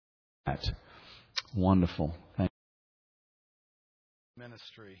that. Wonderful. Thank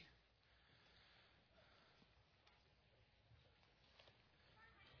Ministry.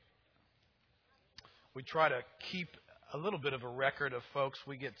 We try to keep a little bit of a record of folks.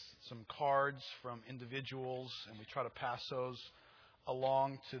 We get some cards from individuals, and we try to pass those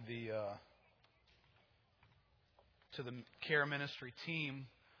along to the care ministry team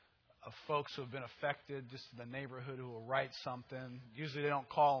of folks who have been affected, just in the neighborhood, who will write something. Usually they don't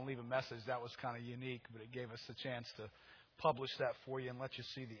call and leave a message. That was kind of unique, but it gave us the chance to publish that for you and let you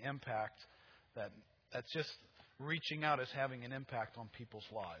see the impact that's just reaching out is having an impact on people's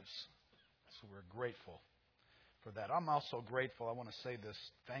lives. So we're grateful for that. I'm also grateful, I want to say this,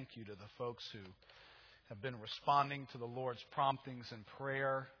 thank you to the folks who have been responding to the Lord's promptings in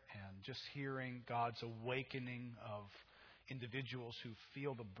prayer and just hearing God's awakening of individuals who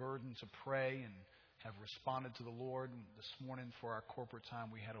feel the burden to pray and have responded to the Lord. This morning for our corporate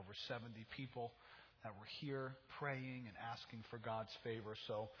time, we had over 70 people that were here praying and asking for God's favor.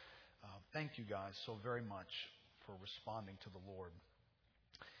 So thank you guys so very much for responding to the Lord.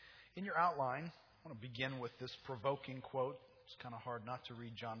 In your outline, I want to begin with this provoking quote. It's kind of hard not to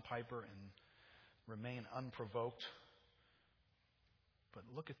read John Piper and remain unprovoked. But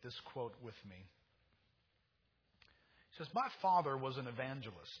look at this quote with me. It says, "My father was an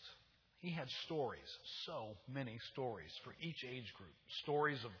evangelist. He had stories, so many stories for each age group.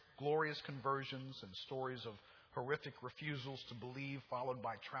 Stories of glorious conversions and stories of horrific refusals to believe, followed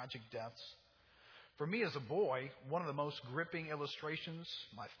by tragic deaths. For me as a boy, one of the most gripping illustrations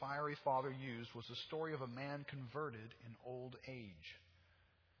my fiery father used was the story of a man converted in old age.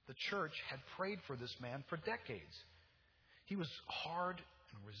 The church had prayed for this man for decades. He was hard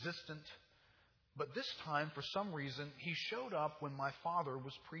and resistant, but this time, for some reason, he showed up when my father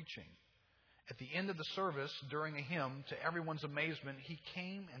was preaching. At the end of the service, during a hymn, to everyone's amazement, he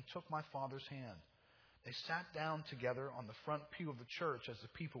came and took my father's hand. They sat down together on the front pew of the church as the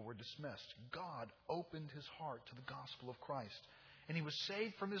people were dismissed. God opened his heart to the gospel of Christ, and he was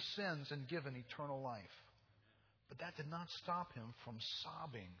saved from his sins and given eternal life. But that did not stop him from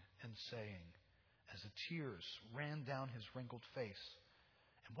sobbing and saying, as the tears ran down his wrinkled face,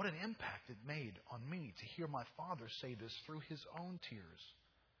 and what an impact it made on me to hear my father say this through his own tears.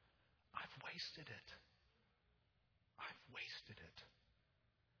 I've wasted it. I've wasted it."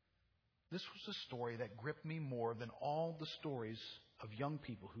 This was the story that gripped me more than all the stories of young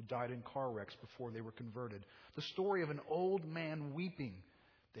people who died in car wrecks before they were converted. The story of an old man weeping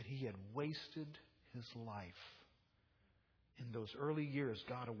that he had wasted his life. In those early years,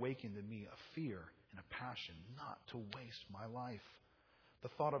 God awakened in me a fear and a passion not to waste my life. The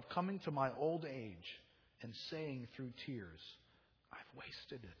thought of coming to my old age and saying through tears, I've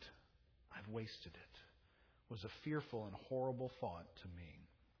wasted it. I've wasted it, was a fearful and horrible thought to me.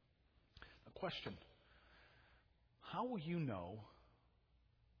 A question: how will you know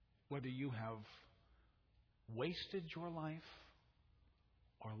whether you have wasted your life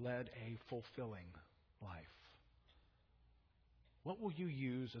or led a fulfilling life? What will you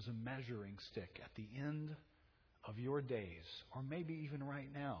use as a measuring stick at the end of your days, or maybe even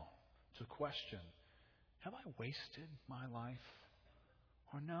right now, to question, have I wasted my life?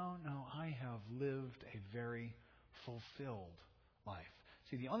 Or no, I have lived a very fulfilled life.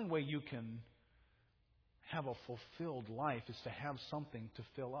 See, the only way you can have a fulfilled life is to have something to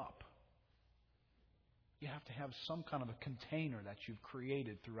fill up. You have to have some kind of a container that you've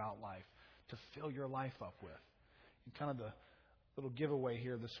created throughout life to fill your life up with. And kind of the little giveaway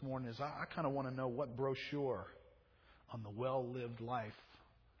here this morning is I kind of want to know what brochure on the well-lived life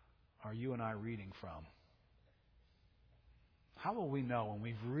are you and I reading from? How will we know when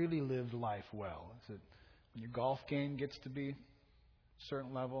we've really lived life well? Is it when your golf game gets to be a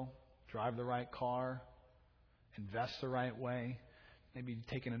certain level, drive the right car, invest the right way, maybe you've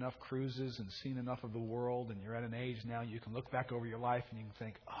taken enough cruises and seen enough of the world, and you're at an age now you can look back over your life and you can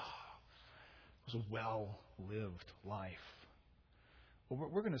think, it was a well-lived life. Well,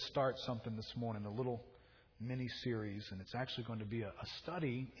 we're going to start something this morning, a little mini-series, and it's actually going to be a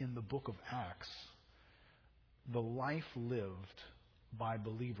study in the book of Acts. The life lived by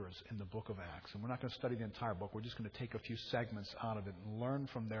believers in the book of Acts. And we're not going to study the entire book. We're just going to take a few segments out of it and learn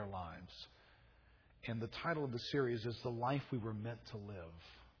from their lives. And the title of the series is The Life We Were Meant to Live.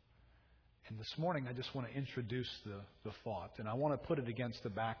 And this morning I just want to introduce the thought. And I want to put it against the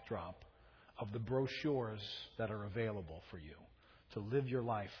backdrop of the brochures that are available for you to live your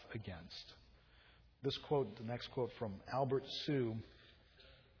life against. This quote, the next quote from Albert Sue,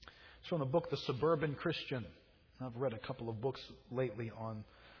 it's from the book The Suburban Christian. I've read a couple of books lately on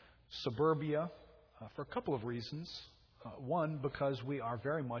suburbia for a couple of reasons. One, because we are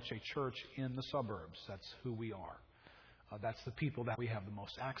very much a church in the suburbs. That's who we are. That's the people that we have the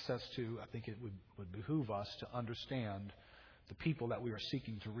most access to. I think it would behoove us to understand the people that we are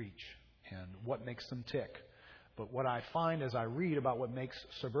seeking to reach and what makes them tick. But what I find as I read about what makes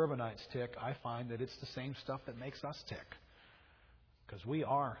suburbanites tick, I find that it's the same stuff that makes us tick. Because we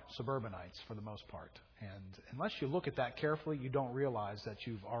are suburbanites for the most part. And unless you look at that carefully, you don't realize that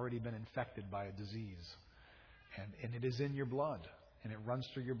you've already been infected by a disease. And it is in your blood, and it runs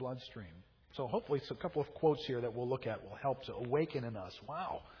through your bloodstream. So hopefully it's a couple of quotes here that we'll look at will help to awaken in us.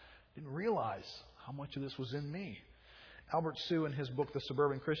 Wow, didn't realize how much of this was in me. Albert Sue, in his book, The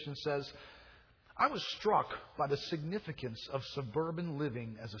Suburban Christian, says, I was struck by the significance of suburban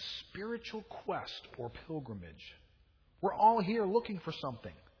living as a spiritual quest or pilgrimage. We're all here looking for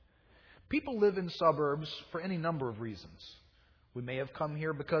something. People live in suburbs for any number of reasons. We may have come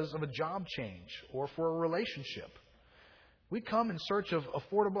here because of a job change or for a relationship. We come in search of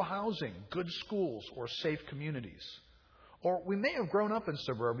affordable housing, good schools, or safe communities. Or we may have grown up in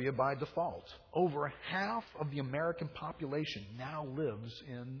suburbia by default. Over half of the American population now lives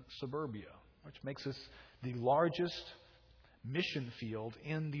in suburbia, which makes us the largest mission field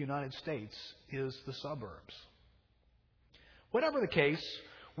in the United States is the suburbs. Whatever the case,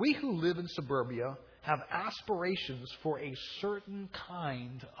 we who live in suburbia have aspirations for a certain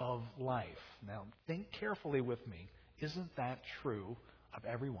kind of life. Now, think carefully with me. Isn't that true of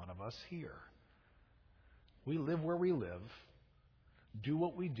every one of us here? We live where we live, do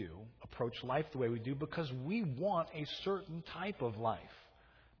what we do, approach life the way we do because we want a certain type of life.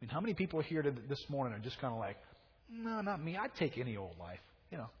 I mean, how many people here this morning are just kind of like, no, not me. I'd take any old life.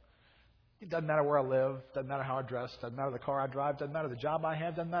 You know, it doesn't matter where I live, doesn't matter how I dress, doesn't matter the car I drive, doesn't matter the job I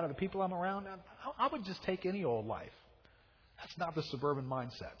have, doesn't matter the people I'm around. I would just take any old life. That's not the suburban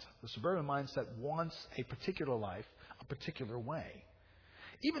mindset. The suburban mindset wants a particular life, a particular way.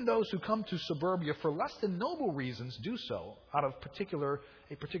 Even those who come to suburbia for less than noble reasons do so out of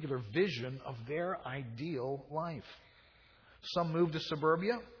a particular vision of their ideal life. Some move to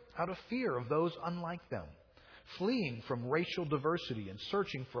suburbia out of fear of those unlike them, fleeing from racial diversity and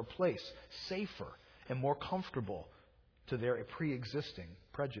searching for a place safer and more comfortable to their pre-existing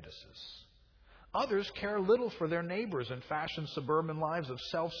prejudices. Others care little for their neighbors and fashion suburban lives of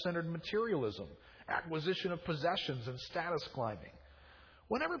self-centered materialism, acquisition of possessions, and status climbing.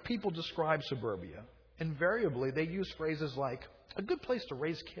 Whenever people describe suburbia, invariably they use phrases like, a good place to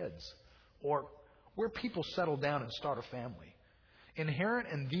raise kids, or where people settle down and start a family. Inherent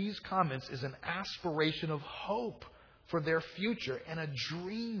in these comments is an aspiration of hope for their future and a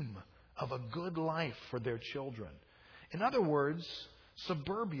dream of a good life for their children. In other words,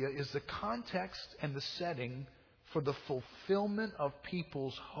 suburbia is the context and the setting for the fulfillment of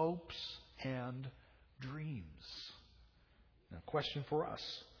people's hopes and dreams. Now, question for us.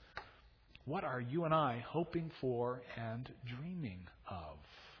 What are you and I hoping for and dreaming of?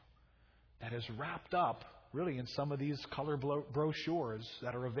 That is wrapped up really in some of these color brochures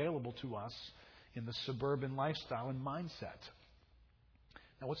that are available to us in the suburban lifestyle and mindset.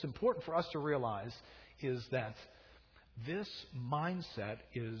 Now, what's important for us to realize is that this mindset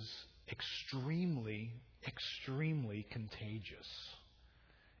is extremely, extremely contagious.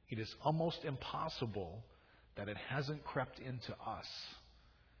 It is almost impossible that it hasn't crept into us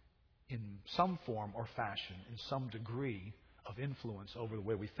in some form or fashion, in some degree of influence over the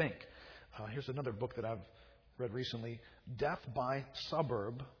way we think. Here's another book that I've read recently, Death by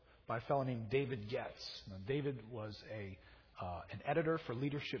Suburb, by a fellow named David Getz. Now, David was an editor for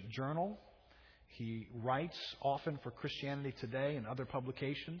Leadership Journal. He writes often for Christianity Today and other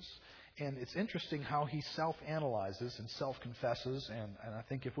publications. And it's interesting how he self-analyzes and self-confesses. And I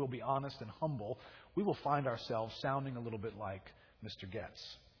think if we'll be honest and humble, we will find ourselves sounding a little bit like Mr.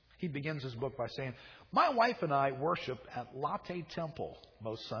 Getz. He begins his book by saying, my wife and I worship at Latte Temple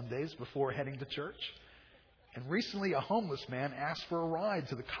most Sundays before heading to church. And recently a homeless man asked for a ride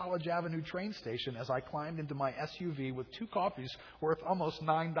to the College Avenue train station as I climbed into my SUV with 2 coffees worth almost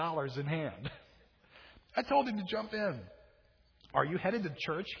 $9 in hand. I told him to jump in. Are you headed to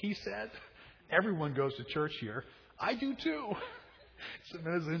church? He said. Everyone goes to church here. I do too. So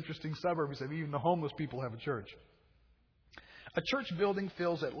that's an interesting suburb. He said even the homeless people have a church. A church building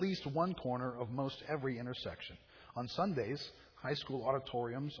fills at least one corner of most every intersection. On Sundays, high school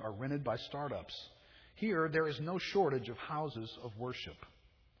auditoriums are rented by startups. Here, there is no shortage of houses of worship.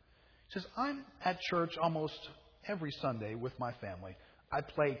 He says, I'm at church almost every Sunday with my family. I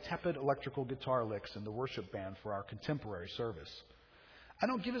play tepid electrical guitar licks in the worship band for our contemporary service. I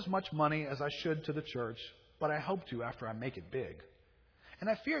don't give as much money as I should to the church, but I hope to after I make it big. And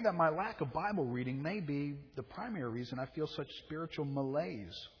I fear that my lack of Bible reading may be the primary reason I feel such spiritual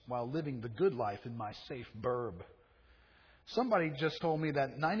malaise while living the good life in my safe burb. Somebody just told me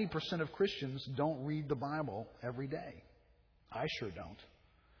that 90% of Christians don't read the Bible every day. I sure don't.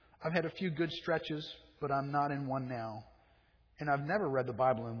 I've had a few good stretches, but I'm not in one now. And I've never read the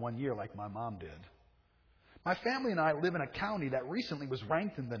Bible in 1 year like my mom did. My family and I live in a county that recently was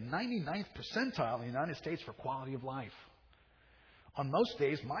ranked in the 99th percentile in the United States for quality of life. On most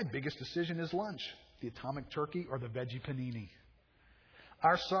days, my biggest decision is lunch, the atomic turkey or the veggie panini.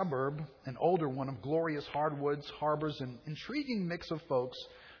 Our suburb, an older one of glorious hardwoods, harbors an intriguing mix of folks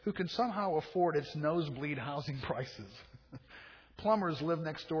who can somehow afford its nosebleed housing prices. Plumbers live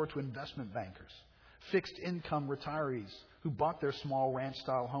next door to investment bankers, fixed income retirees who bought their small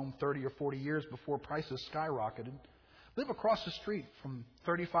ranch-style home 30 or 40 years before prices skyrocketed, live across the street from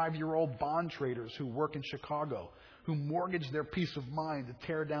 35-year-old bond traders who work in Chicago, who mortgage their peace of mind to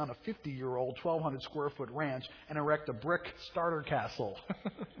tear down a 50-year-old 1,200-square-foot ranch and erect a brick starter castle.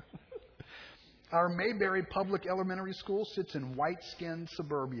 Our Mayberry Public Elementary School sits in white-skinned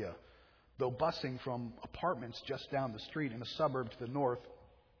suburbia, though busing from apartments just down the street in a suburb to the north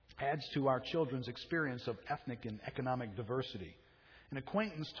adds to our children's experience of ethnic and economic diversity. An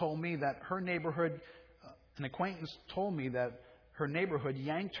acquaintance told me that her neighborhood yanked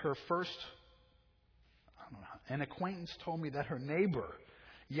her first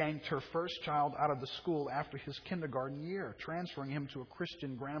child out of the school after his kindergarten year, transferring him to a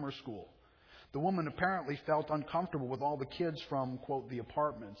Christian grammar school. The woman apparently felt uncomfortable with all the kids from, quote, the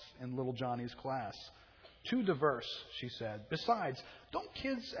apartments in little Johnny's class. Too diverse, she said. Besides, don't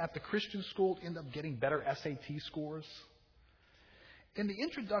kids at the Christian school end up getting better SAT scores? In the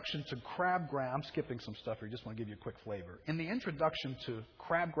introduction to Crabgrass, I'm skipping some stuff here, just want to give you a quick flavor. In the introduction to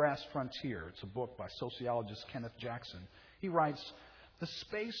Crabgrass Frontier, it's a book by sociologist Kenneth Jackson, he writes, the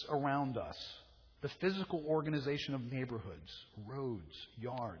space around us, the physical organization of neighborhoods, roads,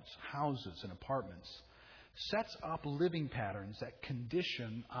 yards, houses, and apartments, sets up living patterns that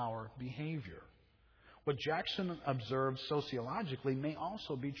condition our behavior. What Jackson observes sociologically may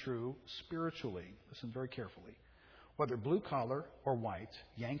also be true spiritually. Listen very carefully. Whether blue collar or white,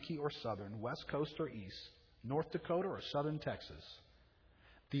 Yankee or Southern, West Coast or East, North Dakota or Southern Texas,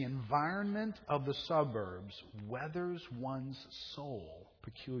 the environment of the suburbs weathers one's soul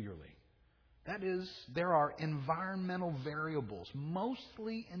peculiarly. That is, there are environmental variables,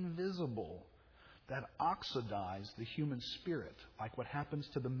 mostly invisible, that oxidize the human spirit, like what happens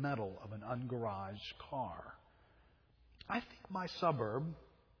to the metal of an ungaraged car. I think my suburb,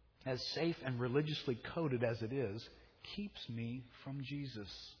 as safe and religiously coded as it is, keeps me from Jesus.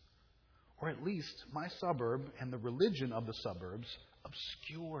 Or at least my suburb and the religion of the suburbs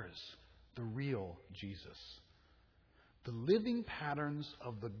obscures the real Jesus. The living patterns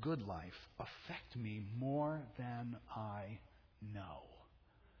of the good life affect me more than I know.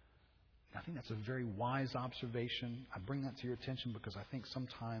 I think that's a very wise observation. I bring that to your attention because I think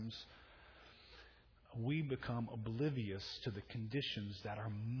sometimes we become oblivious to the conditions that are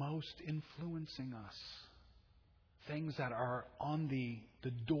most influencing us. Things that are on the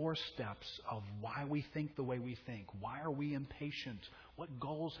doorsteps of why we think the way we think. Why are we impatient? What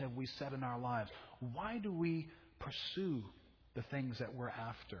goals have we set in our lives? Why do we pursue the things that we're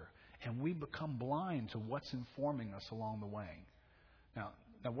after? And we become blind to what's informing us along the way. Now,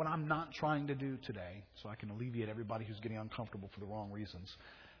 what I'm not trying to do today, so I can alleviate everybody who's getting uncomfortable for the wrong reasons,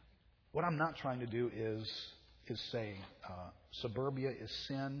 what I'm not trying to do is say suburbia is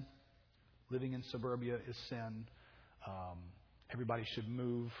sin, living in suburbia is sin, everybody should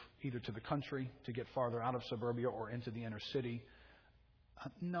move either to the country to get farther out of suburbia or into the inner city.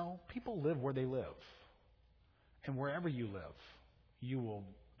 No, people live where they live. And wherever you live, you will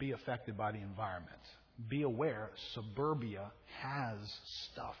be affected by the environment. Be aware, suburbia has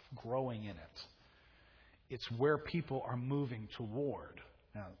stuff growing in it. It's where people are moving toward.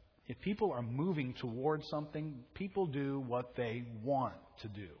 Now, if people are moving toward something, people do what they want to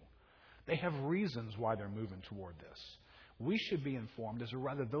do. They have reasons why they're moving toward this. We should be informed as to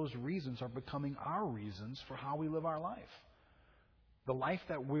whether those reasons are becoming our reasons for how we live our life. The life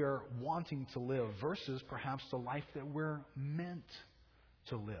that we're wanting to live versus perhaps the life that we're meant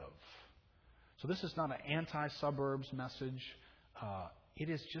to live. So this is not an anti-suburbs message. It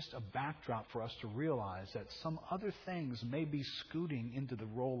is just a backdrop for us to realize that some other things may be scooting into the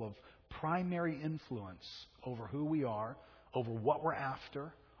role of primary influence over who we are, over what we're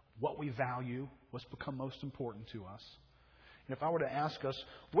after, what we value, what's become most important to us. And if I were to ask us,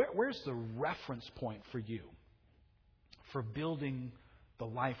 where's the reference point for you for building the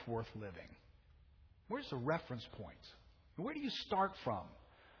life worth living? Where's the reference point? Where do you start from?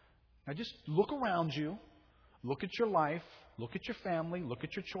 Now just look around you, look at your life, look at your family, look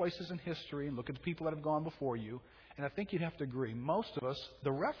at your choices in history, and look at the people that have gone before you. And I think you'd have to agree, most of us,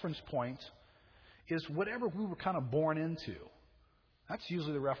 the reference point is whatever we were kind of born into. That's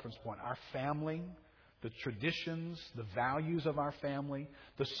usually the reference point. Our family, the traditions, the values of our family,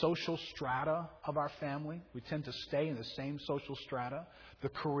 the social strata of our family. We tend to stay in the same social strata. The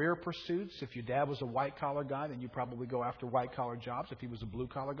career pursuits. If your dad was a white-collar guy, then you probably go after white-collar jobs. If he was a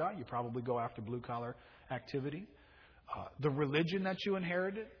blue-collar guy, you probably go after blue-collar activity. The religion that you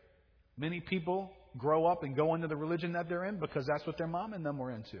inherited. Many people grow up and go into the religion that they're in because that's what their mom and them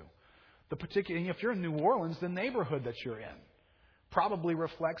were into. If you're in New Orleans, the neighborhood that you're in probably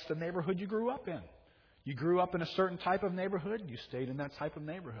reflects the neighborhood you grew up in. You grew up in a certain type of neighborhood, you stayed in that type of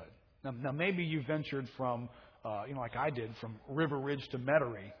neighborhood. Now maybe you ventured from, like I did, from River Ridge to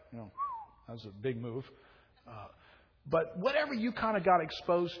Metairie. That was a big move. But whatever you kind of got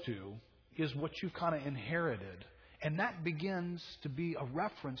exposed to is what you kind of inherited. And that begins to be a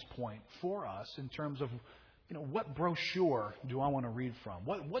reference point for us in terms of, what brochure do I want to read from?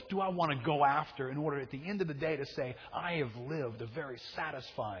 What do I want to go after in order at the end of the day to say, I have lived a very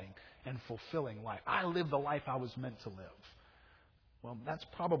satisfying and fulfilling life. I lived the life I was meant to live. Well, that's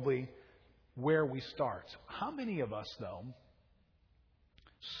probably where we start. How many of us, though,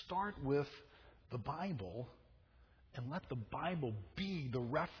 start with the Bible and let the Bible be the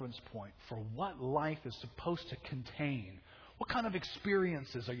reference point for what life is supposed to contain? What kind of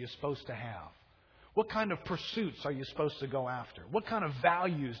experiences are you supposed to have? What kind of pursuits are you supposed to go after? What kind of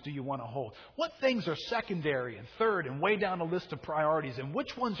values do you want to hold? What things are secondary and third and way down the list of priorities? And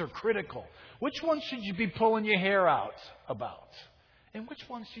which ones are critical? Which ones should you be pulling your hair out about? And which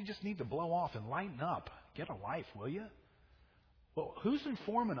ones do you just need to blow off and lighten up? Get a life, will you? Well, who's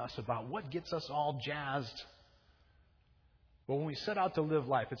informing us about what gets us all jazzed? Well, when we set out to live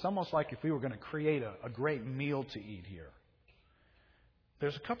life, it's almost like if we were going to create a great meal to eat here.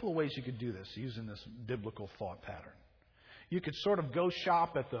 There's a couple of ways you could do this using this biblical thought pattern. You could sort of go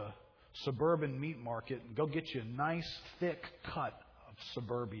shop at the suburban meat market and go get you a nice thick cut of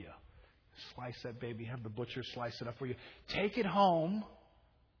suburbia. Slice that baby, have the butcher slice it up for you. Take it home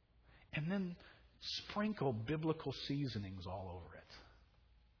and then sprinkle biblical seasonings all over it.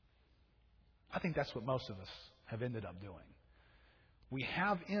 I think that's what most of us have ended up doing. We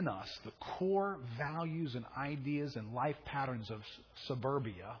have in us the core values and ideas and life patterns of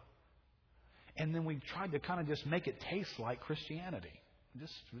suburbia. And then we tried to kind of just make it taste like Christianity.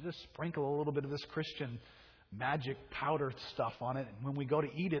 Just sprinkle a little bit of this Christian magic powder stuff on it. And when we go to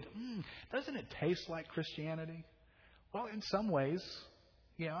eat it, doesn't it taste like Christianity? Well, in some ways,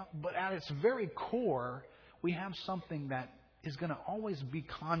 yeah. But at its very core, we have something that is going to always be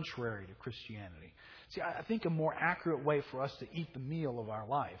contrary to Christianity. See, I think a more accurate way for us to eat the meal of our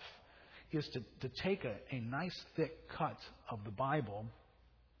life is to take a nice thick cut of the Bible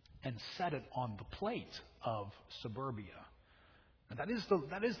and set it on the plate of suburbia. And that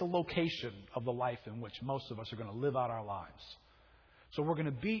is the location of the life in which most of us are going to live out our lives. So we're going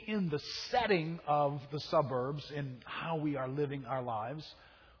to be in the setting of the suburbs in how we are living our lives,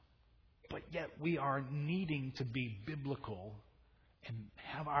 but yet we are needing to be biblical and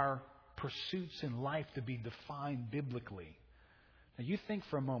have our pursuits in life to be defined biblically. Now you think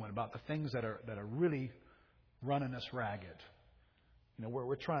for a moment about the things that are really running us ragged. Where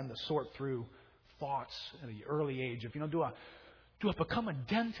we're trying to sort through thoughts at the early age of, do I become a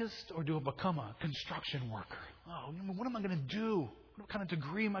dentist or do I become a construction worker? Oh, what am I going to do? What kind of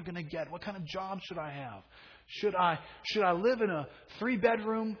degree am I going to get? What kind of job should I have? Should I live in a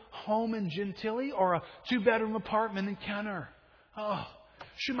 3-bedroom home in Gentilly or a 2-bedroom apartment in Kenner? Oh,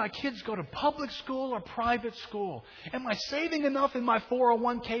 should my kids go to public school or private school? Am I saving enough in my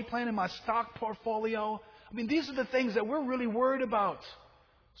 401k plan, in my stock portfolio? These are the things that we're really worried about,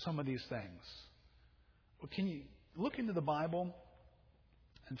 some of these things. Well, can you look into the Bible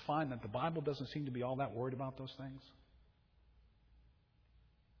and find that the Bible doesn't seem to be all that worried about those things?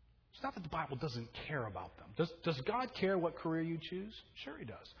 It's not that the Bible doesn't care about them. Does God care what career you choose? Sure He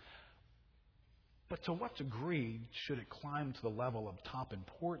does. But to what degree should it climb to the level of top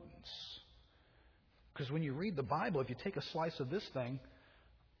importance? Because when you read the Bible, if you take a slice of this thing,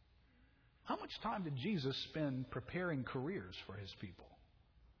 how much time did Jesus spend preparing careers for His people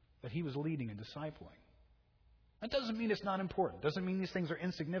that He was leading and discipling? That doesn't mean it's not important. Doesn't mean these things are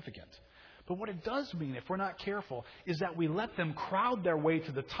insignificant. But what it does mean, if we're not careful, is that we let them crowd their way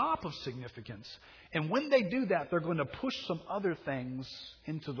to the top of significance. And when they do that, they're going to push some other things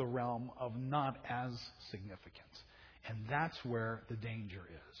into the realm of not as significant. And that's where the danger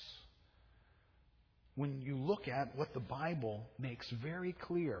is. when you look at what the Bible makes very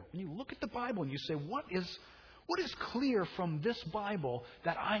clear. When you look at the Bible and you say, what is clear from this Bible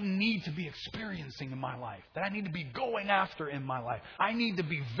that I need to be experiencing in my life, that I need to be going after in my life? I need to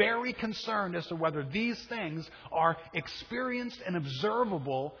be very concerned as to whether these things are experienced and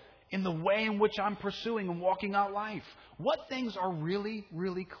observable in the way in which I'm pursuing and walking out life. What things are really,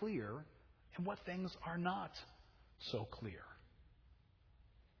 really clear and what things are not so clear?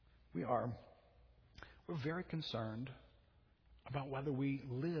 We're very concerned about whether we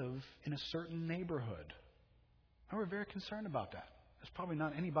live in a certain neighborhood. And we're very concerned about that. There's probably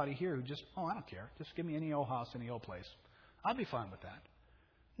not anybody here who just, I don't care. Just give me any old house, any old place. I'll be fine with that.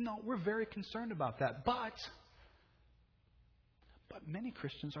 No, we're very concerned about that. But many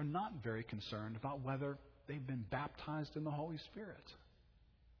Christians are not very concerned about whether they've been baptized in the Holy Spirit.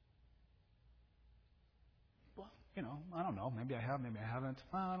 Well, I don't know. Maybe I have, maybe I haven't.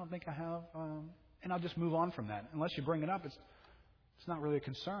 I don't think I have. And I'll just move on from that. Unless you bring it up, it's not really a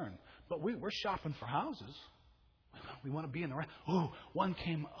concern. But we're shopping for houses. We want to be in the right. Oh, one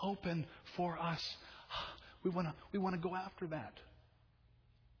came open for us. We want to go after that.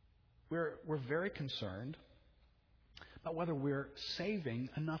 We're very concerned about whether we're saving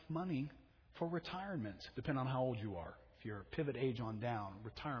enough money for retirement, depending on how old you are. If you're pivot age on down,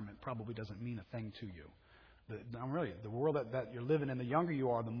 retirement probably doesn't mean a thing to you. The world that you're living in, the younger you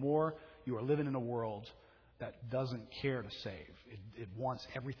are, the more you are living in a world that doesn't care to save. It wants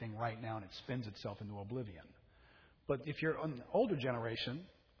everything right now, and it spins itself into oblivion. But if you're an older generation,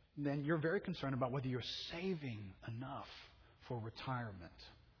 then you're very concerned about whether you're saving enough for retirement.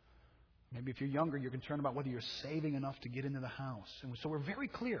 Maybe if you're younger, you're concerned about whether you're saving enough to get into the house. And so we're very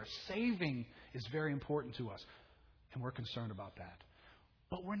clear. Saving is very important to us. And we're concerned about that.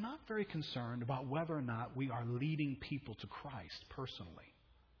 But we're not very concerned about whether or not we are leading people to Christ personally.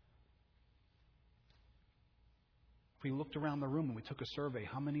 If we looked around the room and we took a survey,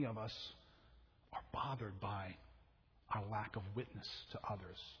 how many of us are bothered by our lack of witness to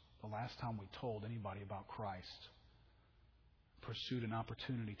others? The last time we told anybody about Christ, pursued an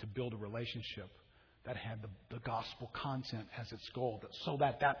opportunity to build a relationship that had the gospel content as its goal, so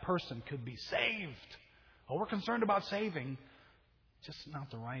that person could be saved. Oh, we're concerned about saving, just not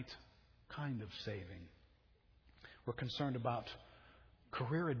the right kind of saving. We're concerned about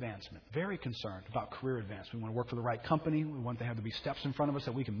career advancement. Very concerned about career advancement. We want to work for the right company. We want there to be steps in front of us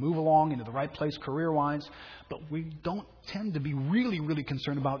that we can move along into the right place career-wise. But we don't tend to be really, really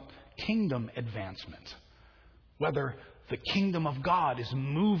concerned about kingdom advancement. Whether the kingdom of God is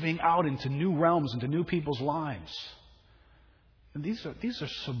moving out into new realms, into new people's lives. And these are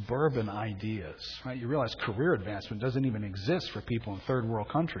suburban ideas, right? You realize career advancement doesn't even exist for people in third world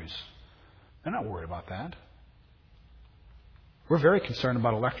countries. They're not worried about that. We're very concerned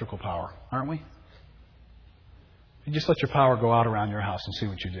about electrical power, aren't we? You just let your power go out around your house and see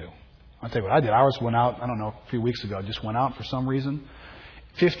what you do. I'll tell you what I did. I went out, a few weeks ago, just went out for some reason.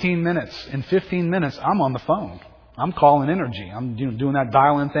 15 minutes. In 15 minutes, I'm on the phone. I'm calling Energy. I'm doing that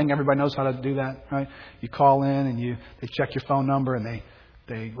dial-in thing. Everybody knows how to do that, right? You call in and they check your phone number and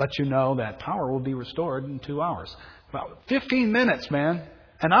they let you know that power will be restored in 2 hours. About 15 minutes, man.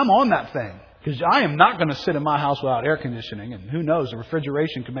 And I'm on that thing. Because I am not going to sit in my house without air conditioning. And who knows, the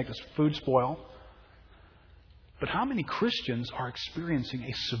refrigeration could make this food spoil. But how many Christians are experiencing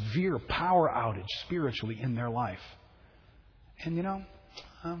a severe power outage spiritually in their life? And now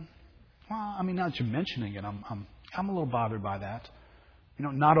that you're mentioning it, I'm a little bothered by that.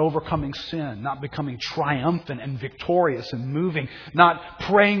 Not overcoming sin, not becoming triumphant and victorious and moving, not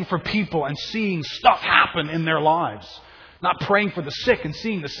praying for people and seeing stuff happen in their lives, not praying for the sick and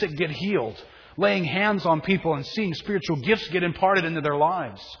seeing the sick get healed, laying hands on people and seeing spiritual gifts get imparted into their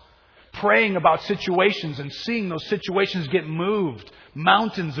lives, praying about situations and seeing those situations get moved.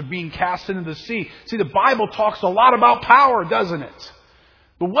 Mountains are being cast into the sea. See, the Bible talks a lot about power, doesn't it?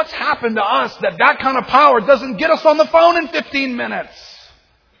 But what's happened to us that kind of power doesn't get us on the phone in 15 minutes?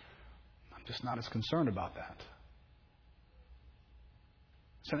 I'm just not as concerned about that.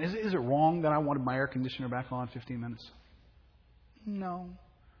 So is it wrong that I wanted my air conditioner back on 15 minutes? No.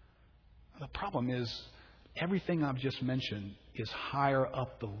 The problem is everything I've just mentioned is higher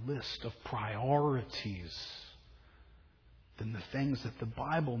up the list of priorities than the things that the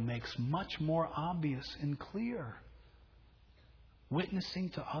Bible makes much more obvious and clear. Witnessing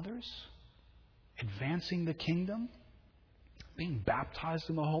to others, advancing the kingdom, being baptized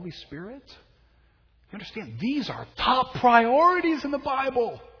in the Holy Spirit. You understand? These are top priorities in the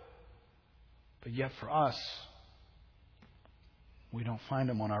Bible. But yet for us, we don't find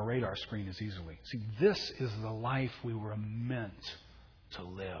them on our radar screen as easily. See, this is the life we were meant to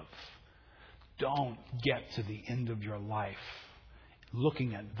live. don't get to the end of your life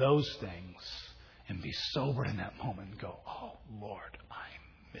looking at those things and be sobered in that moment and go, oh, Lord, I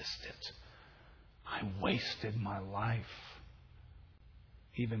missed it. I wasted my life.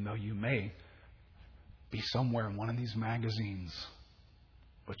 Even though you may be somewhere in one of these magazines,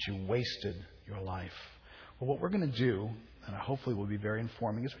 but you wasted your life. Well, what we're going to do, and hopefully will be very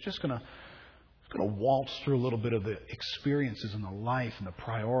informing, is we're just going to waltz through a little bit of the experiences in the life and the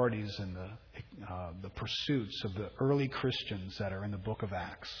priorities and the pursuits of the early Christians that are in the book of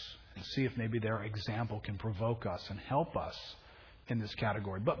Acts, and see if maybe their example can provoke us and help us in this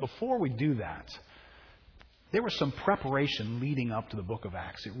category. But before we do that, there was some preparation leading up to the book of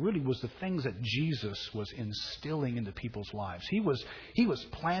Acts. It really was the things that Jesus was instilling into people's lives. He was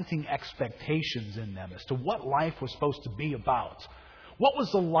planting expectations in them as to what life was supposed to be about. What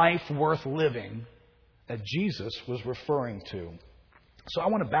was the life worth living that Jesus was referring to? So I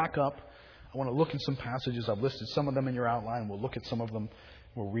want to back up. I want to look in some passages. I've listed some of them in your outline. We'll look at some of them.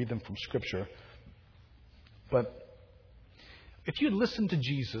 We'll read them from Scripture. But if you had listened to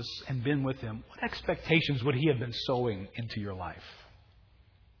Jesus and been with Him, what expectations would He have been sowing into your life?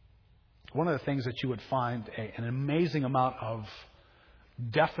 One of the things that you would find an amazing amount of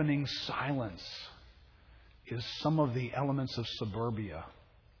deafening silence is some of the elements of suburbia.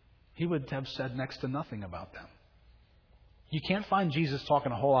 He would have said next to nothing about them. You can't find Jesus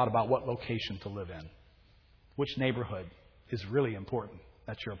talking a whole lot about what location to live in, which neighborhood is really important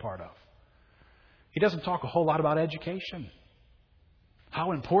that you're a part of. He doesn't talk a whole lot about education.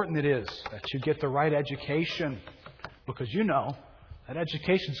 How important it is that you get the right education, because you know that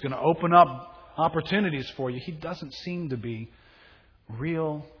education is going to open up opportunities for you. He doesn't seem to be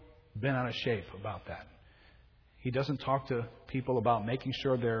real bent out of shape about that. He doesn't talk to people about making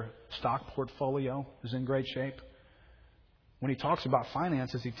sure their stock portfolio is in great shape. When he talks about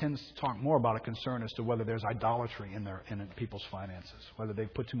finances, he tends to talk more about a concern as to whether there's idolatry in people's finances, whether they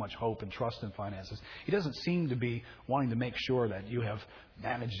put too much hope and trust in finances. He doesn't seem to be wanting to make sure that you have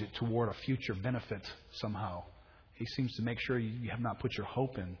managed it toward a future benefit somehow. He seems to make sure you have not put your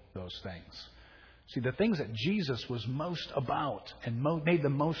hope in those things. See, the things that Jesus was most about and made the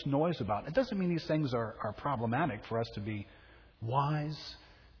most noise about, it doesn't mean these things are problematic for us to be wise,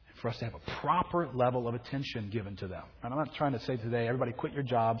 for us to have a proper level of attention given to them. And I'm not trying to say today, everybody quit your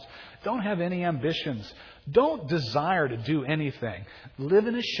jobs. Don't have any ambitions. Don't desire to do anything. Live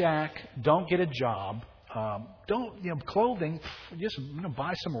in a shack. Don't get a job. Clothing, just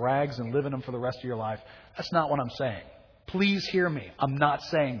buy some rags and live in them for the rest of your life. That's not what I'm saying. Please hear me. I'm not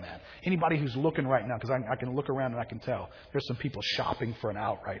saying that. Anybody who's looking right now, because I can look around and I can tell, there's some people shopping for an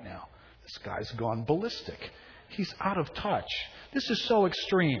out right now. This guy's gone ballistic. He's out of touch. This is so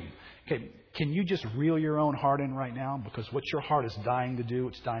extreme. Okay, can you just reel your own heart in right now? Because what your heart is dying to do,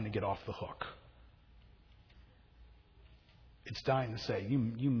 it's dying to get off the hook. It's dying to say,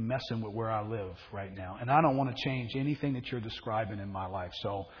 you messing with where I live right now. And I don't want to change anything that you're describing in my life.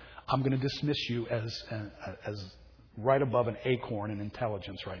 So I'm going to dismiss you as right above an acorn in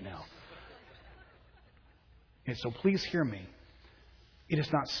intelligence right now. And so please hear me. It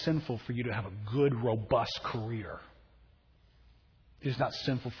is not sinful for you to have a good, robust career. It is not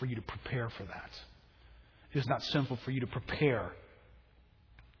sinful for you to prepare for that. It is not sinful for you to prepare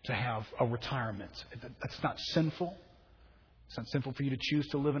to have a retirement. That's not sinful. It's not sinful for you to choose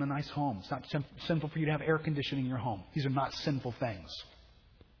to live in a nice home. It's not sinful for you to have air conditioning in your home. These are not sinful things.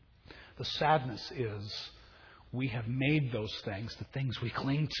 The sadness is we have made those things the things we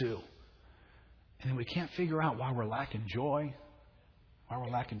cling to. And we can't figure out why we're lacking joy, why we're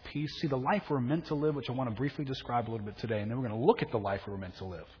lacking peace. See, the life we're meant to live, which I want to briefly describe a little bit today, and then we're going to look at the life we're meant to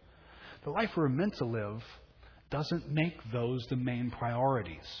live. The life we're meant to live doesn't make those the main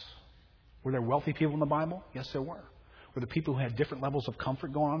priorities. Were there wealthy people in the Bible? Yes, there were. Were there people who had different levels of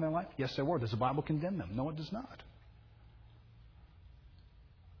comfort going on in their life? Yes, there were. Does the Bible condemn them? No, it does not.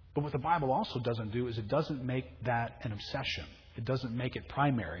 But what the Bible also doesn't do is it doesn't make that an obsession. It doesn't make it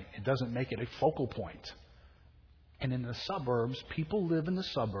primary. It doesn't make it a focal point. And in the suburbs, people live in the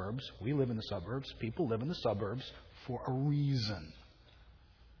suburbs. We live in the suburbs. People live in the suburbs for a reason.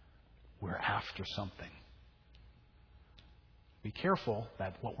 We're after something. Be careful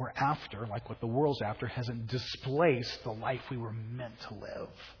that what we're after, like what the world's after, hasn't displaced the life we were meant to live,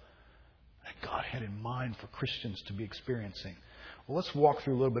 that God had in mind for Christians to be experiencing. Well, let's walk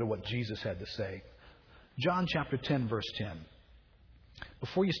through a little bit of what Jesus had to say. John chapter 10, verse 10.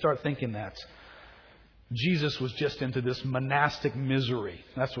 Before you start thinking that Jesus was just into this monastic misery.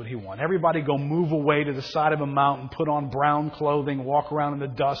 That's what he wanted. Everybody go move away to the side of a mountain, put on brown clothing, walk around in the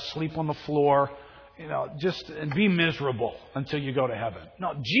dust, sleep on the floor. just and be miserable until you go to heaven.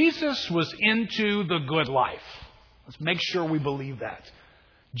 No, Jesus was into the good life. Let's make sure we believe that.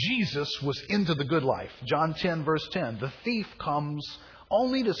 Jesus was into the good life. John 10, verse 10. The thief comes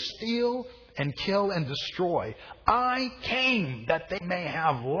only to steal and kill and destroy. I came that they may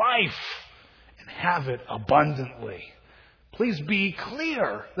have life and have it abundantly. Please be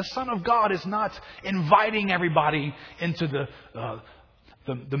clear. The Son of God is not inviting everybody into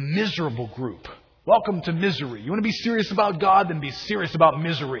the miserable group. Welcome to misery. You want to be serious about God? Then be serious about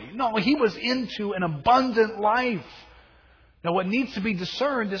misery. No, He was into an abundant life. Now, what needs to be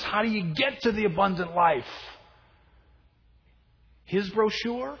discerned is how do you get to the abundant life? His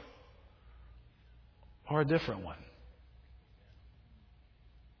brochure or a different one?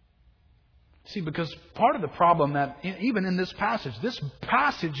 See, because part of the problem that even in this passage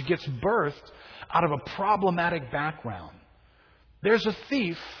gets birthed out of a problematic background. There's a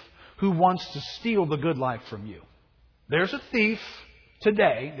thief who wants to steal the good life from you. There's a thief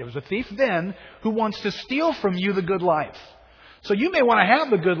today, there was a thief then, who wants to steal from you the good life. So you may want to have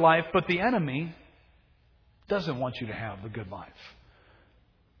the good life, but the enemy doesn't want you to have the good life.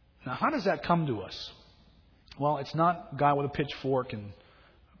 Now, how does that come to us? Well, it's not a guy with a pitchfork and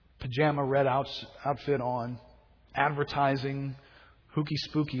pajama red outfit on, advertising, hooky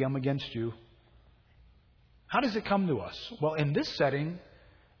spooky, I'm against you. How does it come to us? Well, in this setting,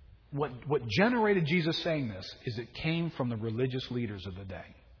 what generated Jesus saying this is it came from the religious leaders of the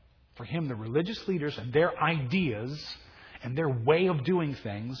day. For him, the religious leaders and their ideas and their way of doing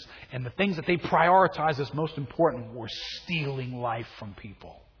things and the things that they prioritized as most important were stealing life from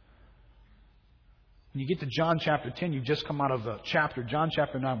people. When you get to John chapter 10, you've just come out of the chapter, John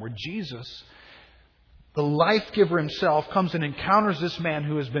chapter 9, where Jesus, the life giver himself, comes and encounters this man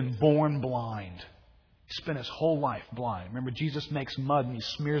who has been born blind. He spent his whole life blind. Remember, Jesus makes mud and he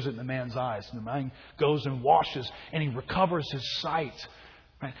smears it in the man's eyes. And the man goes and washes and he recovers his sight.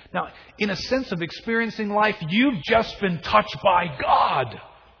 Right? Now, in a sense of experiencing life, you've just been touched by God.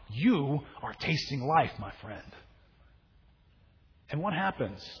 You are tasting life, my friend. And what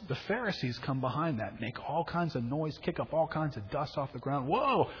happens? The Pharisees come behind that, make all kinds of noise, kick up all kinds of dust off the ground.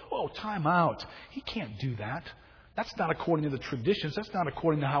 Whoa, time out. He can't do that. That's not according to the traditions. That's not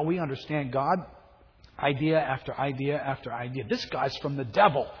according to how we understand God. Idea after idea after idea. This guy's from the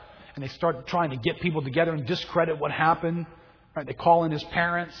devil. And they start trying to get people together and discredit what happened. Right? They call in his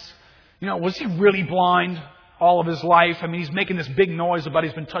parents. Was he really blind all of his life? I mean, he's making this big noise about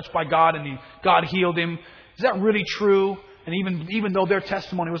he's been touched by God and God healed him. Is that really true? And even though their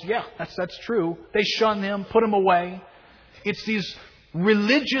testimony was, yeah, that's true, they shunned him, put him away. It's these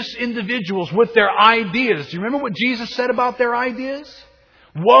religious individuals with their ideas. Do you remember what Jesus said about their ideas?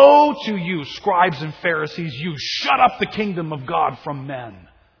 Woe to you, scribes and Pharisees, you shut up the kingdom of God from men.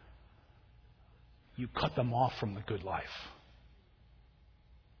 You cut them off from the good life.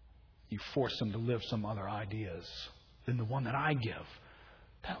 You force them to live some other ideas than the one that I give.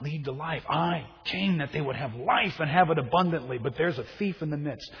 That lead to life. I came that they would have life and have it abundantly. But there's a thief in the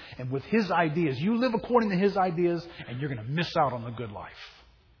midst. And with his ideas, you live according to his ideas and you're going to miss out on the good life.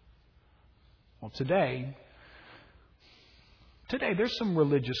 Well, today there's some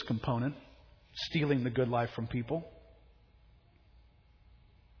religious component stealing the good life from people.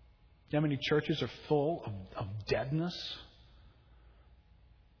 You know how many churches are full of deadness?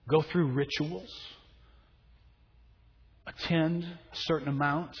 Go through rituals. Attend a certain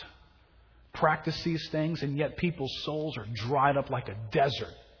amount, practice these things, and yet people's souls are dried up like a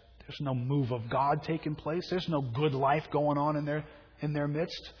desert. There's no move of God taking place. There's no good life going on in their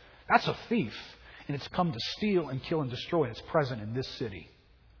midst. That's a thief, and it's come to steal and kill and destroy. It's present in this city.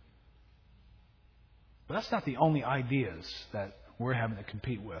 But that's not the only ideas that we're having to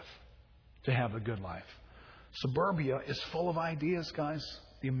compete with to have a good life. Suburbia is full of ideas, guys.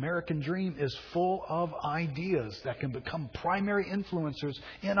 The American dream is full of ideas that can become primary influencers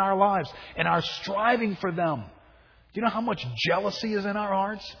in our lives and are striving for them. Do you know how much jealousy is in our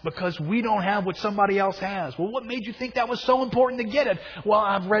hearts? Because we don't have what somebody else has. Well, what made you think that was so important to get it? Well,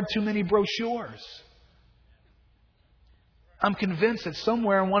 I've read too many brochures. I'm convinced that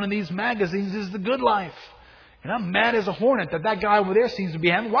somewhere in one of these magazines is the good life. And I'm mad as a hornet that guy over there seems to be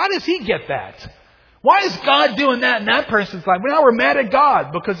having. Why does he get that? Why is God doing that in that person's life? Well, now we're mad at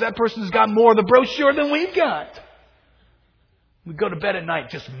God because that person's got more of the brochure than we've got. We go to bed at night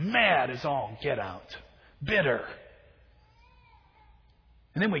just mad as all get out. Bitter.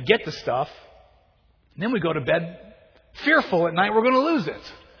 And then we get the stuff. And then we go to bed fearful at night we're going to lose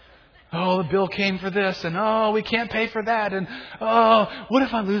it. Oh, the bill came for this. And oh, we can't pay for that. And oh, what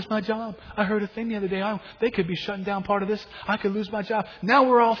if I lose my job? I heard a thing the other day. They could be shutting down part of this. I could lose my job. Now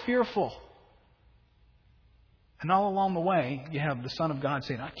we're all fearful. And all along the way, you have the Son of God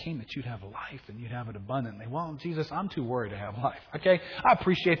saying, I came that you'd have life and you'd have it abundantly. Well, Jesus, I'm too worried to have life. Okay? I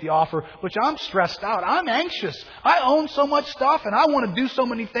appreciate the offer, but I'm stressed out. I'm anxious. I own so much stuff and I want to do so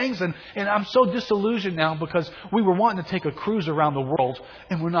many things. And I'm so disillusioned now because we were wanting to take a cruise around the world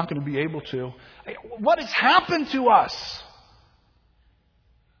and we're not going to be able to. What has happened to us?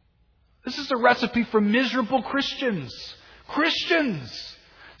 This is a recipe for miserable Christians. Christians!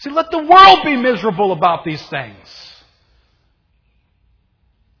 See, let the world be miserable about these things.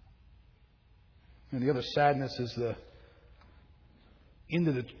 And the other sadness is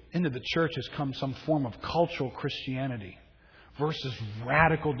into the church has come some form of cultural Christianity versus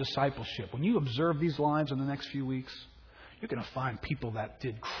radical discipleship. When you observe these lives in the next few weeks, you're going to find people that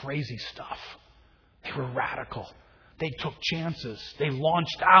did crazy stuff. They were radical. They took chances. They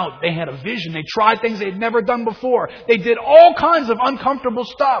launched out. They had a vision. They tried things they'd never done before. They did all kinds of uncomfortable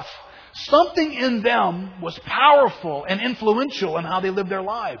stuff. Something in them was powerful and influential in how they lived their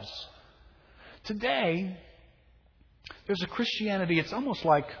lives. Today, there's a Christianity. It's almost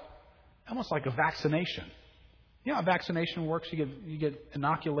like a vaccination. You know how vaccination works? You get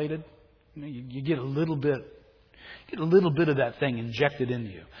inoculated. You get a little bit of that thing injected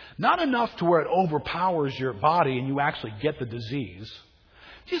into you. Not enough to where it overpowers your body and you actually get the disease.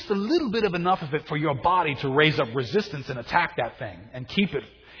 Just a little bit of enough of it for your body to raise up resistance and attack that thing and keep it.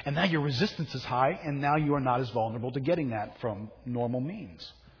 And now your resistance is high and now you are not as vulnerable to getting that from normal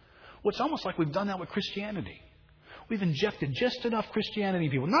means. Well, it's almost like we've done that with Christianity. We've injected just enough Christianity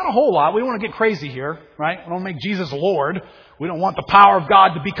in people. Not a whole lot. We don't want to get crazy here, right? We don't make Jesus Lord. We don't want the power of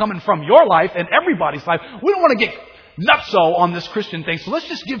God to be coming from your life and everybody's life. We don't want to get nutso on this Christian thing. So let's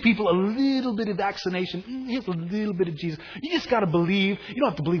just give people a little bit of vaccination. Here's a little bit of Jesus. You just got to believe. You don't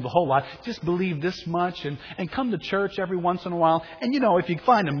have to believe a whole lot. Just believe this much and come to church every once in a while. And if you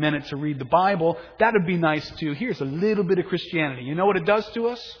find a minute to read the Bible, that would be nice too. Here's a little bit of Christianity. You know what it does to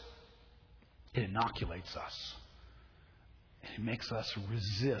us? It inoculates us. It makes us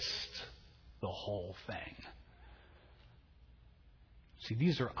resist the whole thing. See,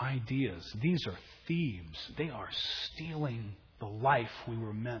 these are ideas. These are thieves. They are stealing the life we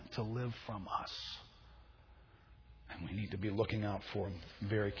were meant to live from us. And we need to be looking out for them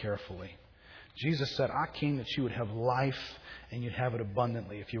very carefully. Jesus said, I came that you would have life and you'd have it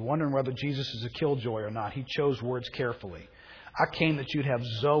abundantly. If you're wondering whether Jesus is a killjoy or not, he chose words carefully. I came that you'd have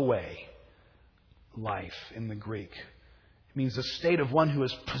zoe, life in the Greek. It means a state of one who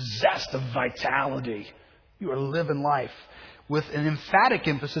is possessed of vitality. You are living life. With an emphatic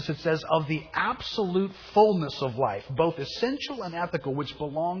emphasis, it says, of the absolute fullness of life, both essential and ethical, which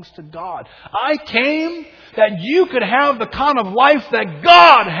belongs to God. I came that you could have the kind of life that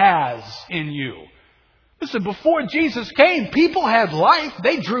God has in you. Listen, before Jesus came, people had life.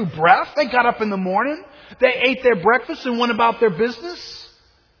 They drew breath. They got up in the morning. They ate their breakfast and went about their business.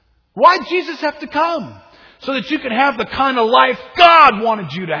 Why'd Jesus have to come? So that you could have the kind of life God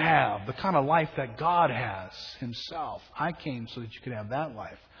wanted you to have. The kind of life that God has Himself. I came so that you could have that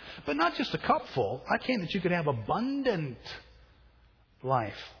life. But not just a cupful. I came that you could have abundant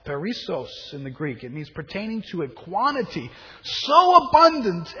life. Perissos in the Greek. It means pertaining to a quantity so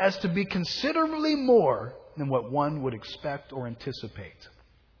abundant as to be considerably more than what one would expect or anticipate.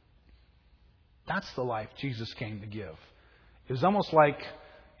 That's the life Jesus came to give. It was almost like,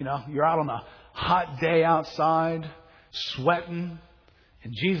 you're out on a hot day outside, sweating,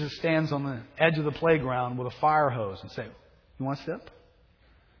 and Jesus stands on the edge of the playground with a fire hose and say, you want a sip?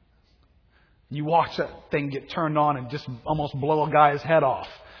 You watch that thing get turned on and just almost blow a guy's head off.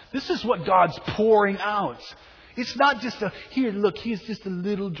 This is what God's pouring out. It's not just here, look, here's just a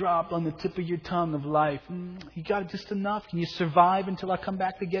little drop on the tip of your tongue of life. You got just enough? Can you survive until I come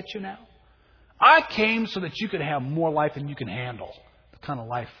back to get you now? I came so that you could have more life than you can handle. The kind of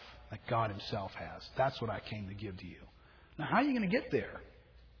life that God Himself has. That's what I came to give to you. Now, how are you going to get there?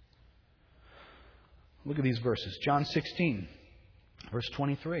 Look at these verses. John 16, verse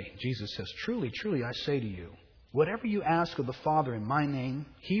 23. Jesus says, truly, truly, I say to you, whatever you ask of the Father in my name,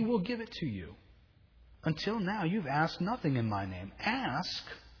 He will give it to you. Until now, you've asked nothing in my name. Ask,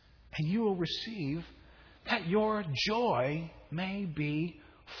 and you will receive, that your joy may be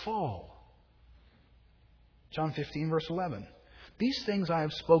full. John 15, verse 11. These things I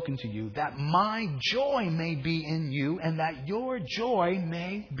have spoken to you, that my joy may be in you, and that your joy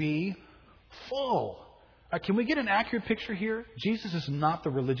may be full. Can we get an accurate picture here? Jesus is not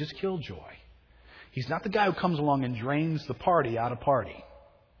the religious killjoy. He's not the guy who comes along and drains the party out of party.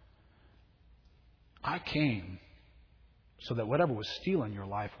 I came so that whatever was stealing your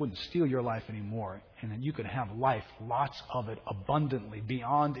life wouldn't steal your life anymore, and that you could have life, lots of it, abundantly,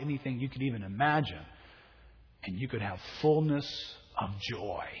 beyond anything you could even imagine. and you could have fullness of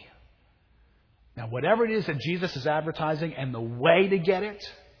joy. Now, whatever it is that Jesus is advertising and the way to get it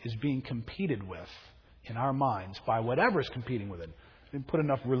is being competed with in our minds by whatever is competing with it. We didn't put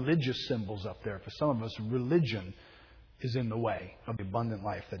enough religious symbols up there. For some of us, religion is in the way of the abundant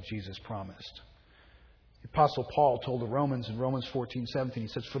life that Jesus promised. The Apostle Paul told the Romans in Romans 14:17, he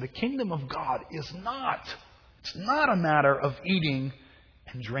says, "For the kingdom of God is it's not a matter of eating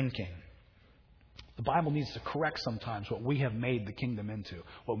and drinking." The Bible needs to correct sometimes what we have made the kingdom into,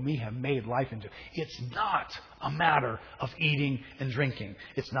 what we have made life into. It's not a matter of eating and drinking.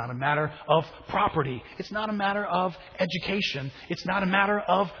 It's not a matter of property. It's not a matter of education. It's not a matter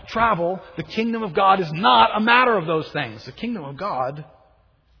of travel. The kingdom of God is not a matter of those things. The kingdom of God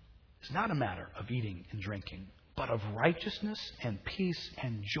is not a matter of eating and drinking, but of righteousness and peace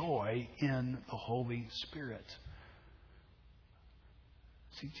and joy in the Holy Spirit.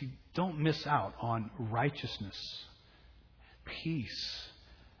 See, don't miss out on righteousness, peace,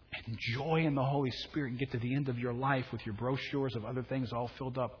 and joy in the Holy Spirit and get to the end of your life with your brochures of other things all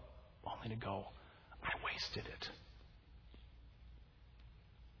filled up, only to go, I wasted it.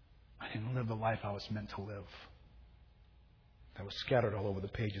 I didn't live the life I was meant to live. That was scattered all over the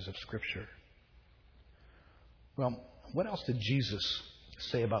pages of Scripture. Well, what else did Jesus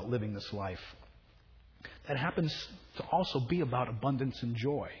say about living this life? That happens to also be about abundance and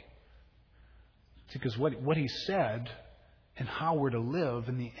joy. Because what he said and how we're to live,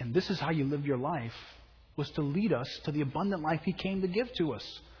 and this is how you live your life, was to lead us to the abundant life he came to give to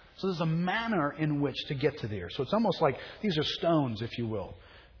us. So there's a manner in which to get to there. So it's almost like these are stones, if you will.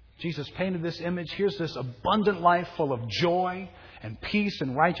 Jesus painted this image. Here's this abundant life full of joy and peace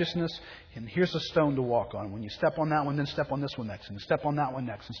and righteousness. And here's a stone to walk on. When you step on that one, then step on this one next. And step on that one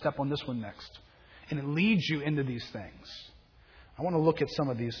next. And step on this one next. And it leads you into these things. I want to look at some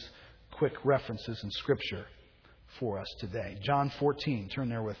of these quick references in Scripture for us today. John 14, turn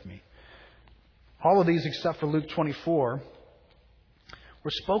there with me. All of these, except for Luke 24,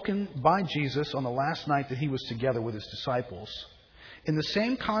 were spoken by Jesus on the last night that he was together with his disciples, in the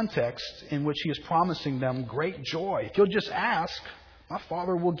same context in which he is promising them great joy. If you'll just ask, my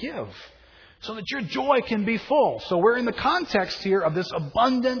Father will give, so that your joy can be full. So we're in the context here of this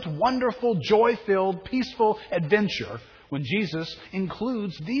abundant, wonderful, joy-filled, peaceful adventure when Jesus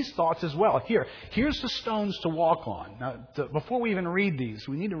includes these thoughts as well. Here's the stones to walk on. Now, before we even read these,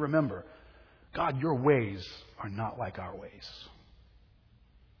 we need to remember, God, your ways are not like our ways.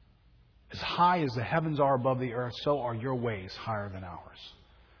 As high as the heavens are above the earth, so are your ways higher than ours.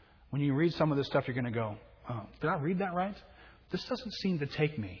 When you read some of this stuff, you're going to go, oh, did I read that right? This doesn't seem to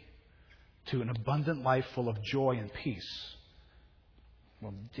take me to an abundant life full of joy and peace.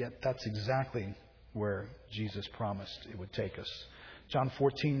 Well, yet that's exactly where Jesus promised it would take us. John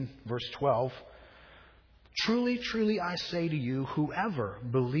 14, verse 12. Truly, truly, I say to you, whoever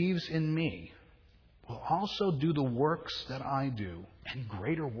believes in me will also do the works that I do, and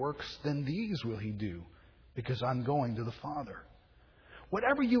greater works than these will he do, because I'm going to the Father.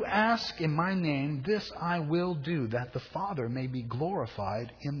 Whatever you ask in my name, this I will do, that the Father may be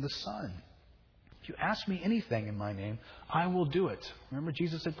glorified in the Son. If you ask me anything in my name, I will do it. Remember,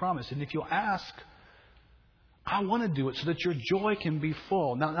 Jesus had promised. And if you'll ask, I want to do it so that your joy can be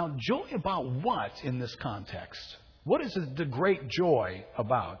full. Now, joy about what in this context? What is the great joy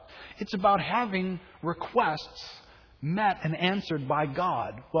about? It's about having requests met and answered by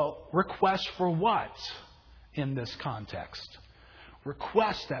God. Well, requests for what in this context?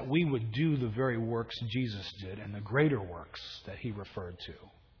 Requests that we would do the very works Jesus did and the greater works that he referred to.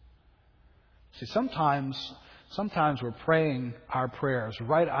 See, sometimes we're praying our prayers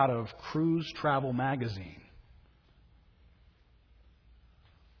right out of Cruise Travel magazine.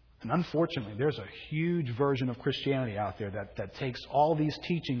 And unfortunately, there's a huge version of Christianity out there that takes all these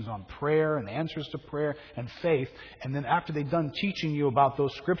teachings on prayer and answers to prayer and faith, and then after they've done teaching you about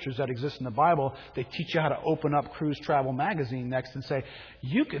those scriptures that exist in the Bible, they teach you how to open up Cruise Travel magazine next and say,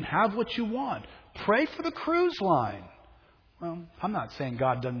 you can have what you want. Pray for the cruise line. Well, I'm not saying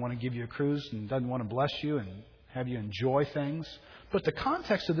God doesn't want to give you a cruise and doesn't want to bless you and have you enjoy things. But the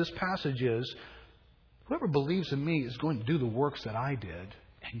context of this passage is, whoever believes in me is going to do the works that I did,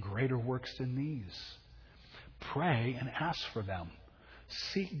 and greater works than these. Pray and ask for them.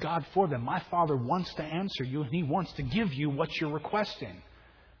 Seek God for them. My Father wants to answer you, and he wants to give you what you're requesting.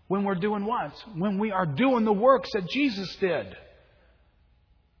 When we're doing what? When we are doing the works that Jesus did.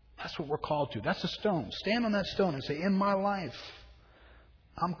 That's what we're called to. That's a stone. Stand on that stone and say, in my life,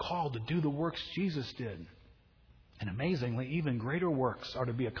 I'm called to do the works Jesus did. And amazingly, even greater works are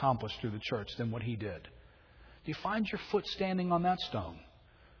to be accomplished through the church than what he did. Do you find your foot standing on that stone?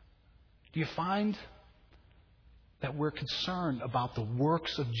 Do you find that we're concerned about the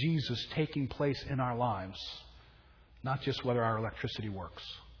works of Jesus taking place in our lives, not just whether our electricity works.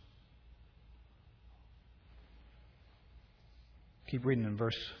 Keep reading in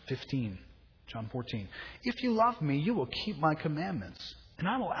verse 15, John 14. If you love me, you will keep my commandments. And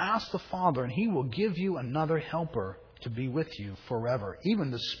I will ask the Father, and He will give you another helper to be with you forever,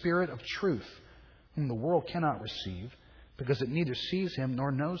 even the Spirit of truth, whom the world cannot receive, because it neither sees Him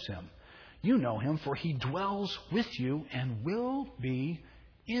nor knows Him. You know Him, for He dwells with you and will be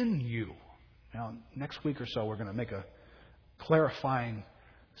in you. Now, next week or so, we're going to make a clarifying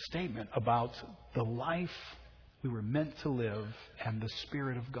statement about the life we were meant to live and the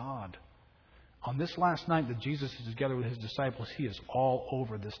Spirit of God. On this last night that Jesus is together with His disciples, He is all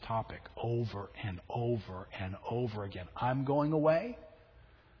over this topic, over and over and over again. I'm going away,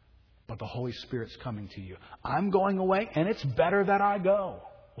 but the Holy Spirit's coming to you. I'm going away, and it's better that I go.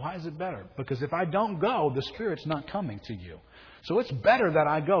 Why is it better? Because if I don't go, the Spirit's not coming to you. So it's better that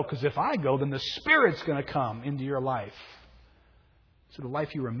I go, because if I go, then the Spirit's going to come into your life. So the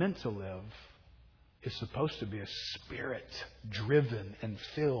life you were meant to live is supposed to be a Spirit-driven and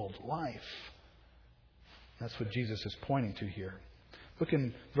filled life. That's what Jesus is pointing to here. Look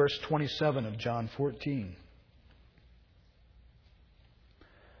in verse 27 of John 14.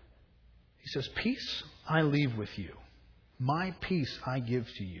 He says, "Peace I leave with you. My peace I give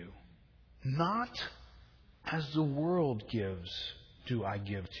to you. Not as the world gives do I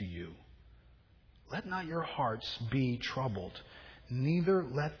give to you. Let not your hearts be troubled, neither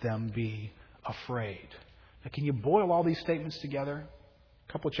let them be afraid." Now, can you boil all these statements together?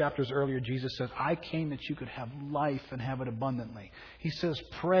 A couple of chapters earlier, Jesus says, "I came that you could have life and have it abundantly." He says,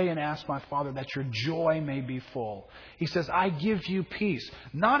 "Pray and ask my Father that your joy may be full." He says, "I give you peace,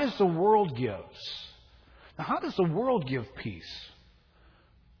 not as the world gives." Now, how does the world give peace?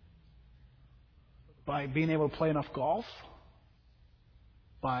 By being able to play enough golf?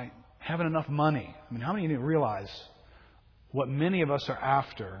 By having enough money? I mean, how many of you realize what many of us are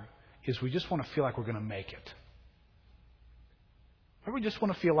after is we just want to feel like we're going to make it? Or we just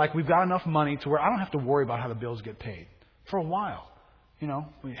want to feel like we've got enough money to where I don't have to worry about how the bills get paid for a while. You know,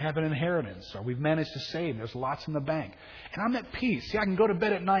 we have an inheritance, or we've managed to save. There's lots in the bank. And I'm at peace. See, I can go to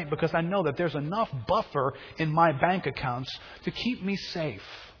bed at night because I know that there's enough buffer in my bank accounts to keep me safe.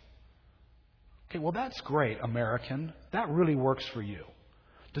 Okay, well, that's great, American. That really works for you.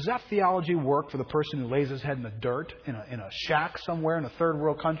 Does that theology work for the person who lays his head in the dirt in a shack somewhere in a third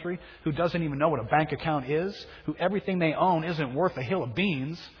world country, who doesn't even know what a bank account is, who everything they own isn't worth a hill of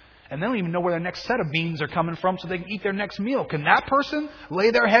beans, and they don't even know where their next set of beans are coming from so they can eat their next meal? Can that person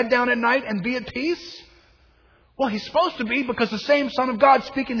lay their head down at night and be at peace? Well, he's supposed to be, because the same Son of God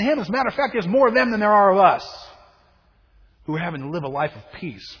speaking to him. As a matter of fact, there's more of them than there are of us who are having to live a life of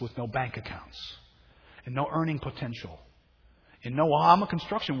peace with no bank accounts and no earning potential. And no, well, I'm a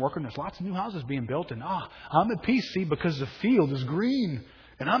construction worker and there's lots of new houses being built, and I'm at peace, see, because the field is green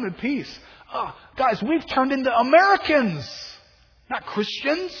and I'm at peace. Guys, we've turned into Americans, not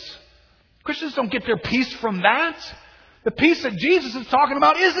Christians. Christians don't get their peace from that. The peace that Jesus is talking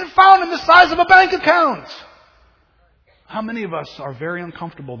about isn't found in the size of a bank account. How many of us are very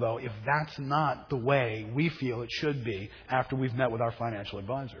uncomfortable, though, if that's not the way we feel it should be after we've met with our financial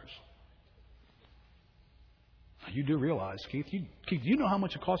advisors? You do realize, Keith, you know how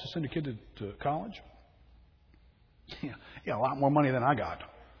much it costs to send a kid to college? Yeah, a lot more money than I got.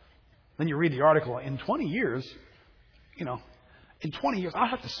 Then you read the article, in 20 years, I'll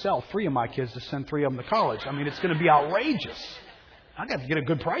have to sell 3 of my kids to send 3 of them to college. I mean, it's going to be outrageous. I got to get a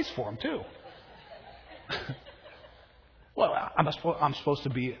good price for them, too. Well, I'm supposed to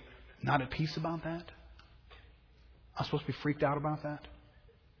be not at peace about that? I'm supposed to be freaked out about that?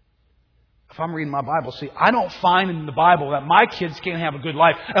 If I'm reading my Bible, see, I don't find in the Bible that my kids can't have a good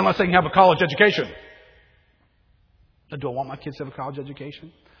life unless they can have a college education. Do I want my kids to have a college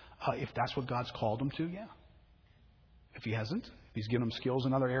education? If that's what God's called them to, yeah. If He hasn't, if He's given them skills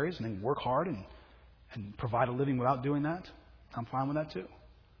in other areas and they can work hard and provide a living without doing that, I'm fine with that too.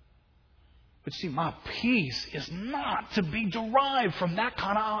 But see, my peace is not to be derived from that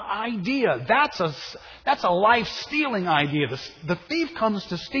kind of idea. That's a life-stealing idea. The thief comes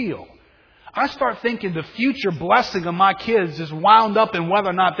to steal. I start thinking the future blessing of my kids is wound up in whether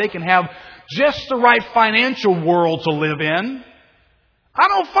or not they can have just the right financial world to live in. I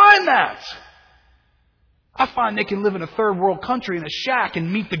don't find that. I find they can live in a third world country in a shack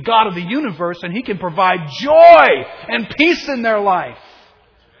and meet the God of the universe, and He can provide joy and peace in their life.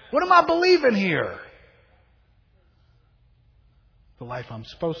 What am I believing here? The life I'm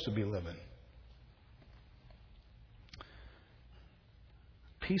supposed to be living.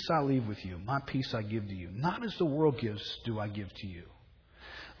 peace I leave with you, my peace I give to you. Not as the world gives do I give to you.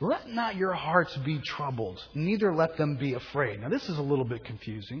 Let not your hearts be troubled, neither let them be afraid. Now this is a little bit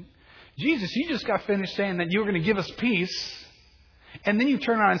confusing. Jesus, you just got finished saying that you were going to give us peace. And then you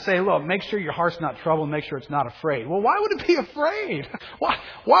turn around and say, look, make sure your heart's not troubled, make sure it's not afraid. Well, why would it be afraid?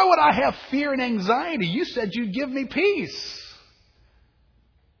 Why would I have fear and anxiety? You said you'd give me peace.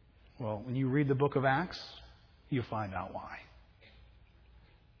 Well, when you read the book of Acts, you find out why.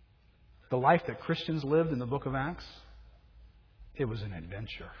 The life that Christians lived in the book of Acts, it was an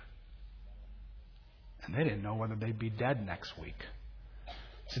adventure. And they didn't know whether they'd be dead next week.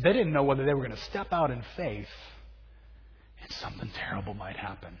 So they didn't know whether they were going to step out in faith and something terrible might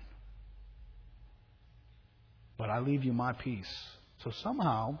happen. But I leave you my peace. So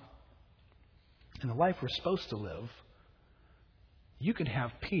somehow, in the life we're supposed to live, you could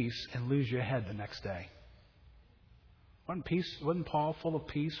have peace and lose your head the next day. Wasn't Paul full of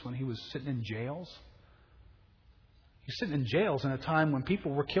peace when he was sitting in jails? He's sitting in jails in a time when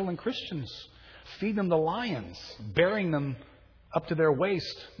people were killing Christians, feeding them to lions, burying them up to their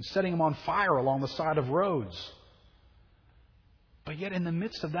waist, and setting them on fire along the side of roads. But yet in the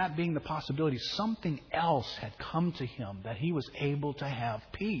midst of that being the possibility, something else had come to him that he was able to have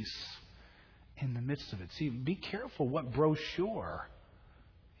peace in the midst of it. See, be careful what brochure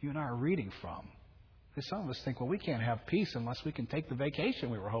you and I are reading from. Because some of us think, well, we can't have peace unless we can take the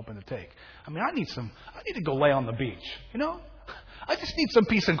vacation we were hoping to take. I mean, I need to go lay on the beach. You know? I just need some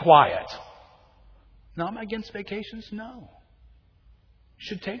peace and quiet. Now, am I against vacations? No.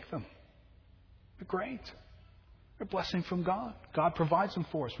 Should take them. They're great. They're a blessing from God. God provides them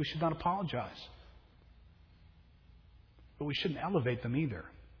for us. We should not apologize. But we shouldn't elevate them either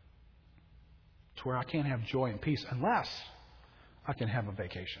to where I can't have joy and peace unless I can have a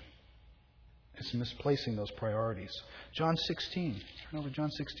vacation. It's misplacing those priorities. John 16. Turn over to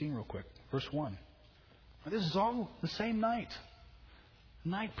John 16 real quick. Verse 1. This is all the same night.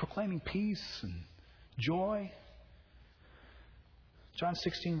 Night proclaiming peace and joy. John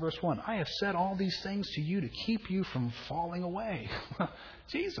 16 verse 1. I have said all these things to you to keep you from falling away.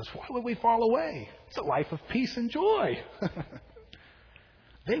 Jesus, why would we fall away? It's a life of peace and joy.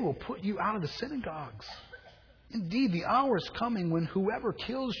 They will put you out of the synagogues. Indeed, the hour is coming when whoever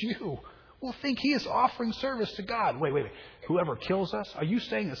kills you will think he is offering service to God. Wait. Whoever kills us? Are you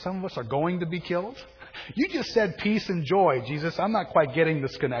saying that some of us are going to be killed? You just said peace and joy, Jesus. I'm not quite getting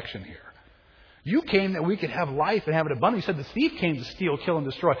this connection here. You came that we could have life and have it abundantly. You said the thief came to steal, kill, and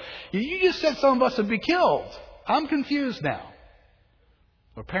destroy. You just said some of us would be killed. I'm confused now.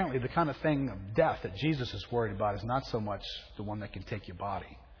 Well, apparently the kind of thing of death that Jesus is worried about is not so much the one that can take your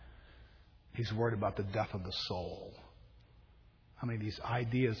body. He's worried about the death of the soul. How many of these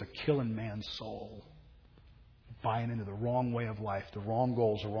ideas are killing man's soul? Buying into the wrong way of life, the wrong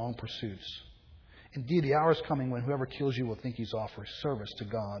goals, the wrong pursuits. Indeed, the hour is coming when whoever kills you will think he's offering service to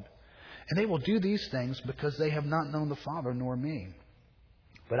God. And they will do these things because they have not known the Father nor me.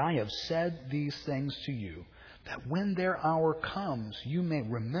 But I have said these things to you, that when their hour comes, you may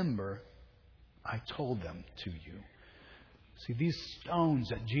remember I told them to you. See, these stones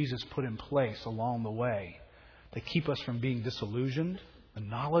that Jesus put in place along the way, they keep us from being disillusioned. The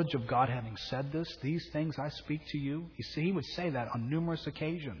knowledge of God having said this, these things I speak to you. You see, he would say that on numerous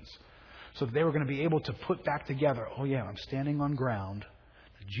occasions. So that they were going to be able to put back together, oh yeah, I'm standing on ground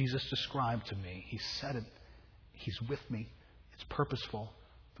that Jesus described to me. He said it. He's with me. It's purposeful.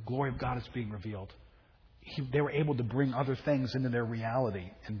 The glory of God is being revealed. They were able to bring other things into their reality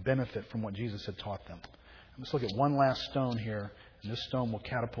and benefit from what Jesus had taught them. Let's look at one last stone here, and this stone will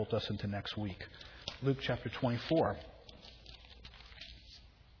catapult us into next week. Luke chapter 24.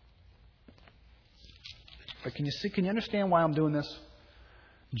 But can you understand why I'm doing this?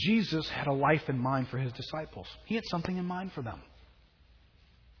 Jesus had a life in mind for his disciples. He had something in mind for them.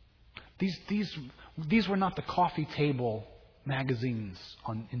 These were not the coffee table magazines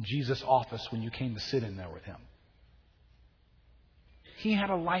in Jesus' office when you came to sit in there with him. He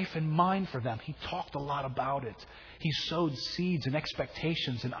had a life in mind for them. He talked a lot about it. He sowed seeds and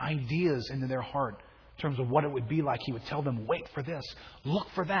expectations and ideas into their heart in terms of what it would be like. He would tell them, wait for this, look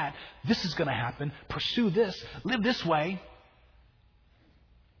for that, this is going to happen, pursue this, live this way.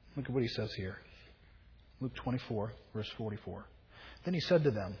 Look at what he says here. Luke 24, verse 44. Then he said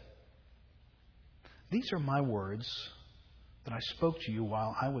to them, these are my words that I spoke to you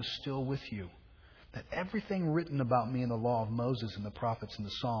while I was still with you, that everything written about me in the law of Moses and the prophets and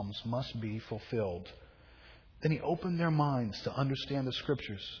the Psalms must be fulfilled. Then he opened their minds to understand the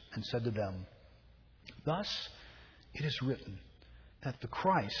Scriptures and said to them, thus it is written that the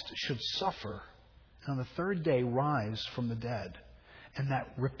Christ should suffer and on the third day rise from the dead, and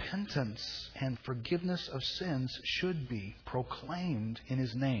that repentance and forgiveness of sins should be proclaimed in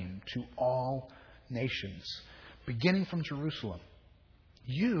His name to all nations, beginning from Jerusalem.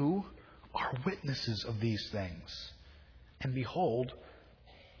 You are witnesses of these things. And behold,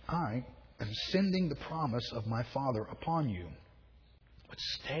 I am sending the promise of my Father upon you. But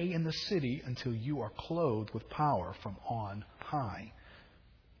stay in the city until you are clothed with power from on high.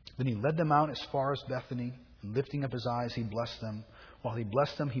 Then He led them out as far as Bethany, and lifting up His eyes, He blessed them. While He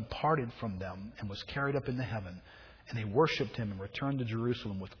blessed them, He parted from them and was carried up into heaven. And they worshipped Him and returned to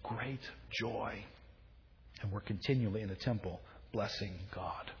Jerusalem with great joy. And were continually in the temple, blessing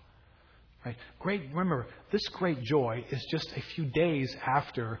God. Right? Remember, this great joy is just a few days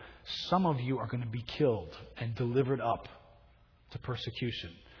after some of you are going to be killed and delivered up to persecution.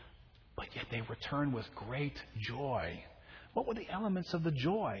 But yet they return with great joy. What were the elements of the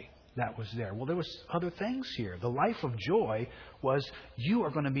joy that was there? Well, there was other things here. The life of joy was you are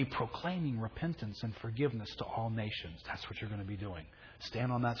going to be proclaiming repentance and forgiveness to all nations. That's what you're going to be doing.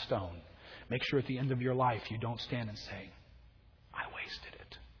 Stand on that stone. Make sure at the end of your life you don't stand and say, I wasted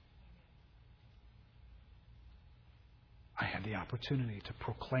it. I had the opportunity to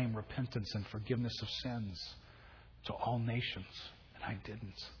proclaim repentance and forgiveness of sins to all nations, and I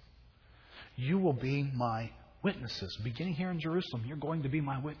didn't. You will be my witnesses. Beginning here in Jerusalem, you're going to be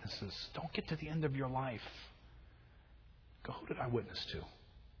my witnesses. Don't get to the end of your life. Go, who did I witness to?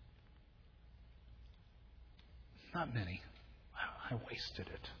 Not many. I wasted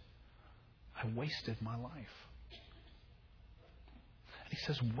it. I wasted my life. And He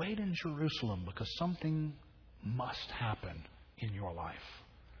says, wait in Jerusalem because something must happen in your life.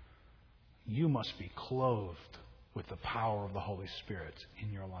 You must be clothed with the power of the Holy Spirit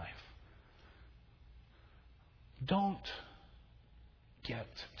in your life. Don't get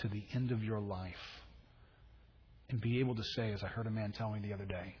to the end of your life and be able to say, as I heard a man tell me the other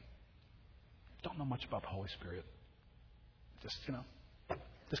day, don't know much about the Holy Spirit. It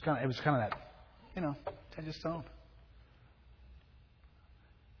was kind of that, I just don't.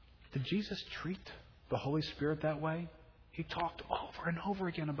 Did Jesus treat the Holy Spirit that way? He talked over and over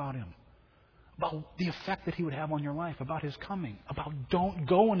again about Him. About the effect that He would have on your life, about His coming, about don't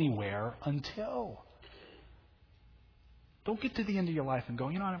go anywhere until. Don't get to the end of your life and go,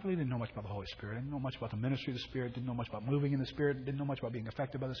 I really didn't know much about the Holy Spirit. I didn't know much about the ministry of the Spirit. Didn't know much about moving in the Spirit. Didn't know much about being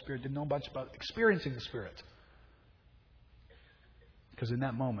affected by the Spirit. Didn't know much about experiencing the Spirit. Because in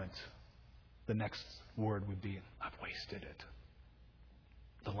that moment, the next word would be, I've wasted it.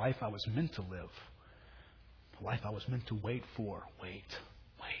 The life I was meant to live. The life I was meant to wait for. Wait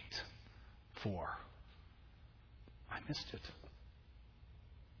for. I missed it.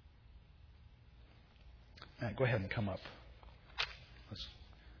 All right, go ahead and come up. Let's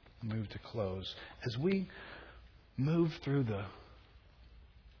move to close. As we move through the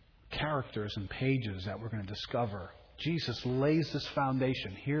characters and pages that we're going to discover, Jesus lays this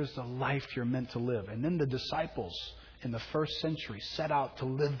foundation. Here's the life you're meant to live. And then the disciples in the first century set out to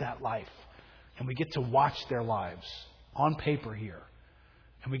live that life. And we get to watch their lives on paper here.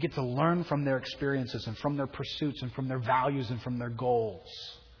 And we get to learn from their experiences and from their pursuits and from their values and from their goals.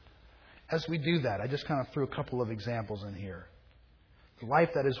 As we do that, I just kind of threw a couple of examples in here. The life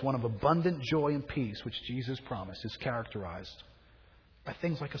that is one of abundant joy and peace, which Jesus promised, is characterized by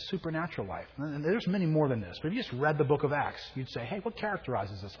things like a supernatural life. And there's many more than this. But if you just read the book of Acts, you'd say, hey, what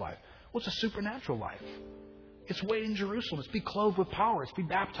characterizes this life? Well, it's a supernatural life. It's wait in Jerusalem. It's be clothed with power. It's be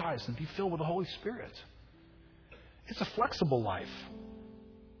baptized and be filled with the Holy Spirit. It's a flexible life.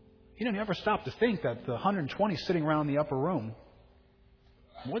 You never stop to think that the 120 sitting around the upper room,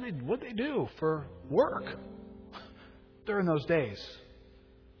 what they do for work during those days?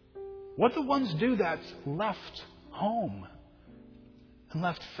 What the ones do that left home and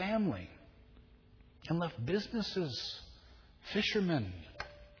left family and left businesses, fishermen,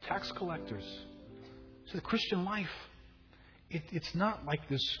 tax collectors. So the Christian life, it's not like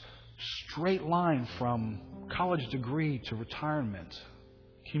this straight line from college degree to retirement,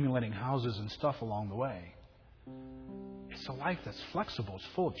 accumulating houses and stuff along the way. It's a life that's flexible. It's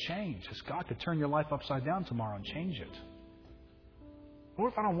full of change. It's God could turn your life upside down tomorrow and change it. What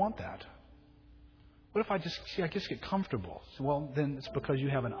if I don't want that? What if I just get comfortable? Well, then it's because you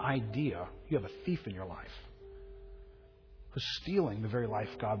have an idea. You have a thief in your life who's stealing the very life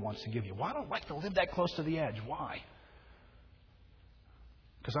God wants to give you. Why don't I like to live that close to the edge? Why?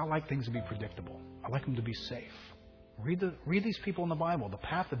 Because I like things to be predictable. I like them to be safe. Read these people in the Bible. The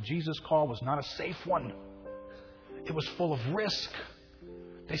path of Jesus' call was not a safe one. It was full of risk.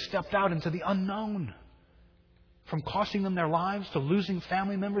 They stepped out into the unknown. From costing them their lives, to losing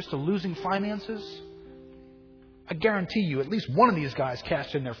family members, to losing finances. I guarantee you at least one of these guys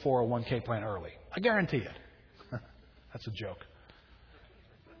cashed in their 401k plan early. I guarantee it. That's a joke.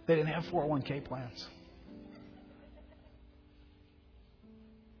 They didn't have 401k plans.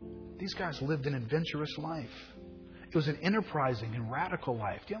 These guys lived an adventurous life. It was an enterprising and radical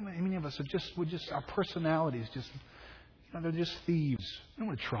life. Do you know how many of us are our personalities they're just thieves. We don't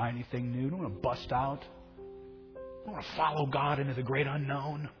want to try anything new. We don't want to bust out. We don't want to follow God into the great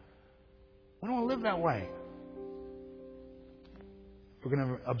unknown. We don't want to live that way. We're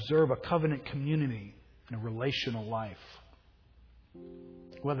going to observe a covenant community and a relational life.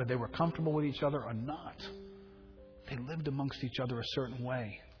 Whether they were comfortable with each other or not, they lived amongst each other a certain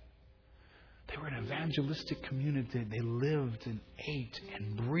way. They were an evangelistic community. They lived and ate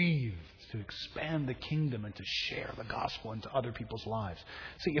and breathed to expand the kingdom and to share the gospel into other people's lives.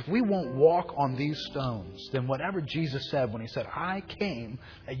 See, if we won't walk on these stones, then whatever Jesus said when He said, I came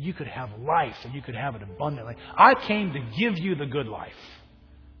that you could have life and you could have it abundantly. I came to give you the good life.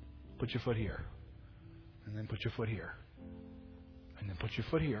 Put your foot here. And then put your foot here. And then put your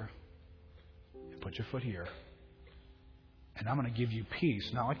foot here. And put your foot here. And I'm going to give you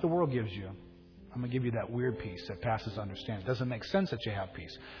peace, not like the world gives you. I'm going to give you that weird peace that passes understanding. It doesn't make sense that you have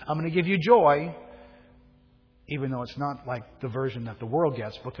peace. I'm going to give you joy, even though it's not like the version that the world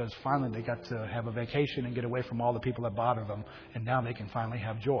gets, because finally they got to have a vacation and get away from all the people that bother them, and now they can finally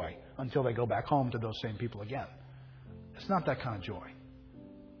have joy until they go back home to those same people again. It's not that kind of joy.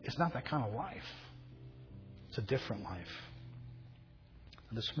 It's not that kind of life. It's a different life.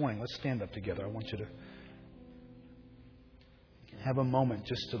 This morning, let's stand up together. I want you to have a moment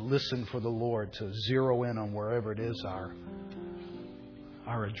just to listen for the Lord, to zero in on wherever it is our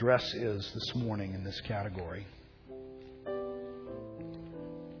address is this morning in this category.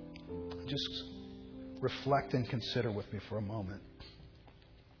 Just reflect and consider with me for a moment.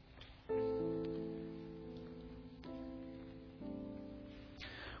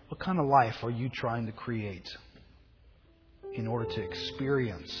 What kind of life are you trying to create in order to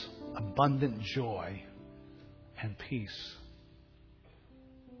experience abundant joy and peace?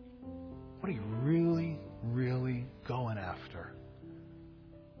 What are you really, really going after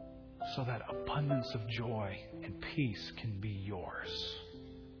so that abundance of joy and peace can be yours?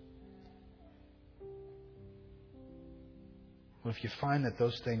 Well, if you find that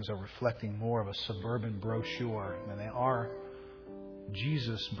those things are reflecting more of a suburban brochure than they are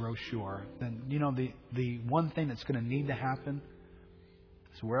Jesus brochure, then, the one thing that's going to need to happen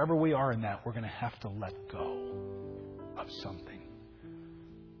is wherever we are in that, we're going to have to let go of something.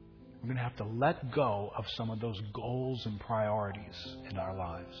 We're going to have to let go of some of those goals and priorities in our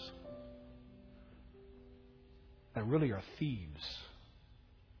lives that really are thieves.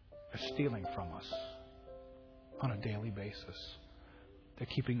 They're stealing from us on a daily basis. They're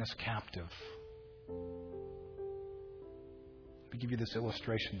keeping us captive. Let me give you this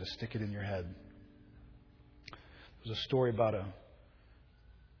illustration to stick it in your head. There's a story about a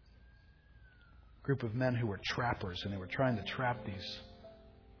group of men who were trappers, and they were trying to trap these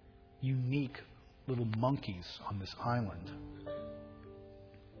unique little monkeys on this island.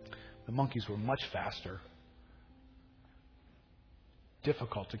 The monkeys were much faster,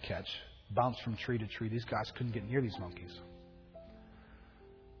 difficult to catch, bounced from tree to tree. These guys couldn't get near these monkeys.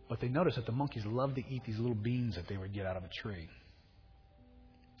 But they noticed that the monkeys loved to eat these little beans that they would get out of a tree.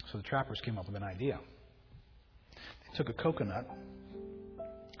 So the trappers came up with an idea. They took a coconut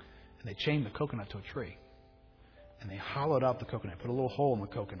and they chained the coconut to a tree. And they hollowed out the coconut, put a little hole in the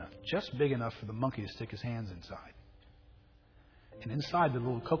coconut, just big enough for the monkey to stick his hands inside. And inside the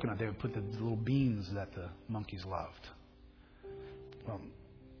little coconut, they would put the little beans that the monkeys loved. Well,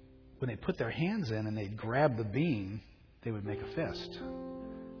 when they put their hands in and they'd grab the bean, they would make a fist.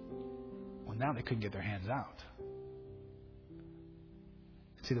 Well, now they couldn't get their hands out.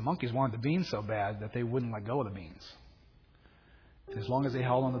 See, the monkeys wanted the beans so bad that they wouldn't let go of the beans. And as long as they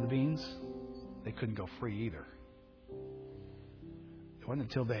held onto the beans, they couldn't go free either. It wasn't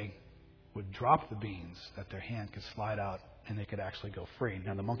until they would drop the beans that their hand could slide out and they could actually go free.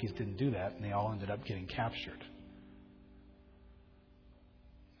 Now, the monkeys didn't do that, and they all ended up getting captured.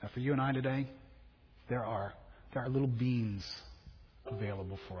 Now, for you and I today, there are little beans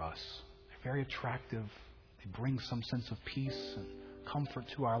available for us. They're very attractive. They bring some sense of peace and comfort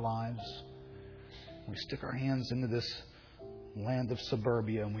to our lives. We stick our hands into this land of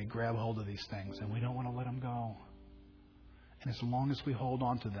suburbia and we grab hold of these things, and we don't want to let them go. And as long as we hold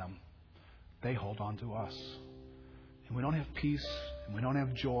on to them, they hold on to us. And we don't have peace, and we don't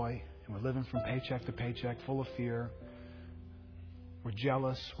have joy, and we're living from paycheck to paycheck, full of fear. We're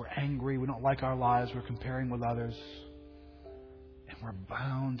jealous, we're angry, we don't like our lives, we're comparing with others. And we're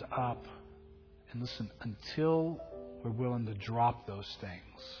bound up And listen, until we're willing to drop those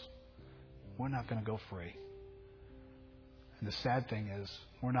things, we're not going to go free. And the sad thing is,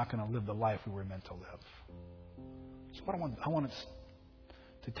 we're not going to live the life we were meant to live. So what I want us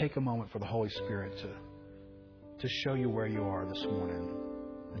to take a moment for the Holy Spirit to show you where you are this morning.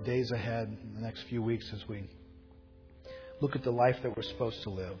 The days ahead, the next few weeks, as we look at the life that we're supposed to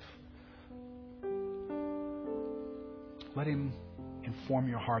live. Let Him inform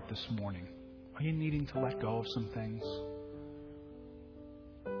your heart this morning. Are you needing to let go of some things?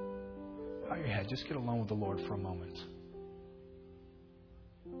 Bow your head. Just get alone with the Lord for a moment.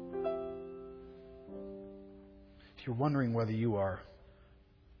 If you're wondering whether you are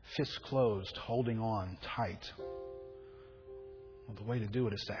fists closed, holding on tight, well, the way to do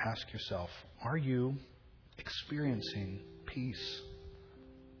it is to ask yourself, are you experiencing peace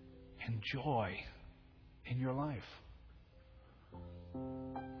and joy in your life?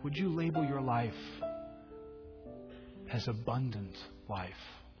 Would you label your life as abundant life?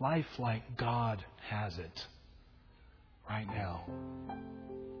 Life like God has it right now.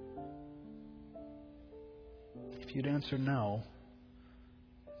 If you'd answer no,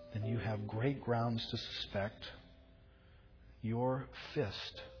 then you have great grounds to suspect your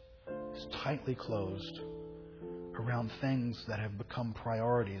fist is tightly closed around things that have become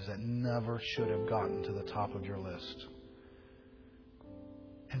priorities that never should have gotten to the top of your list.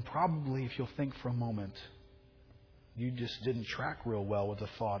 And probably, if you'll think for a moment, you just didn't track real well with the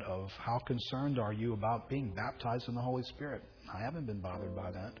thought of how concerned are you about being baptized in the Holy Spirit. I haven't been bothered by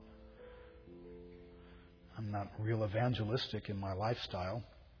that. I'm not real evangelistic in my lifestyle.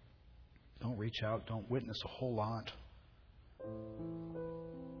 Don't reach out, don't witness a whole lot.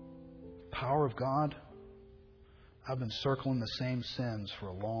 Power of God, I've been circling the same sins for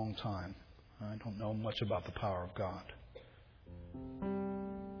a long time. I don't know much about the power of God.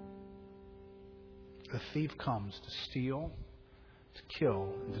 The thief comes to steal, to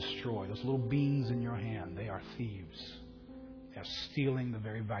kill, and destroy. Those little beans in your hand, they are thieves. They are stealing the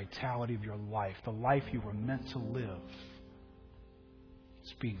very vitality of your life, the life you were meant to live.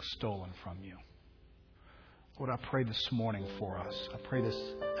 It's being stolen from you. Lord, I pray this morning for us. I pray this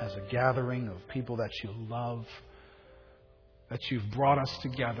as a gathering of people that you love, that you've brought us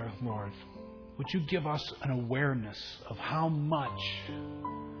together, Lord. Would you give us an awareness of how much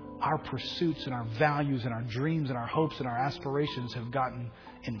our pursuits and our values and our dreams and our hopes and our aspirations have gotten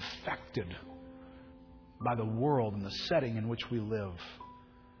infected by the world and the setting in which we live.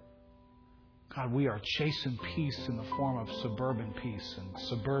 God, we are chasing peace in the form of suburban peace and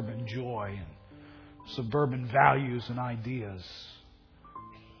suburban joy and suburban values and ideas.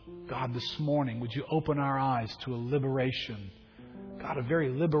 God, this morning, would you open our eyes to a liberation? God, a very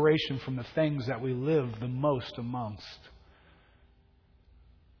liberation from the things that we live the most amongst.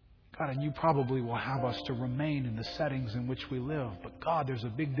 God, and you probably will have us to remain in the settings in which we live. But God, there's a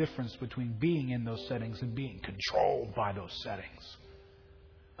big difference between being in those settings and being controlled by those settings.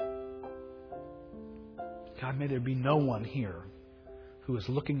 God, may there be no one here who is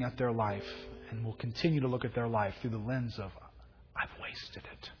looking at their life and will continue to look at their life through the lens of, I've wasted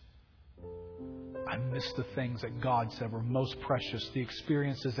it. I missed the things that God said were most precious, the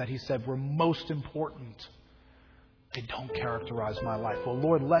experiences that He said were most important. They don't characterize my life. Well,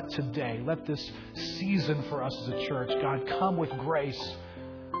 Lord, let this season for us as a church, God, come with grace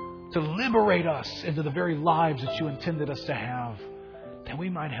to liberate us into the very lives that you intended us to have, that we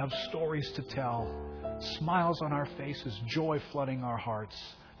might have stories to tell, smiles on our faces, joy flooding our hearts,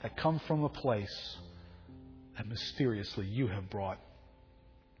 that come from a place that mysteriously you have brought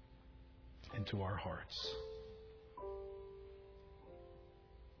into our hearts.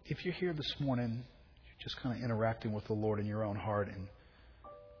 If you're here this morning, you're just kind of interacting with the Lord in your own heart, and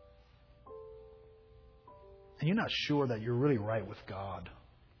you're not sure that you're really right with God.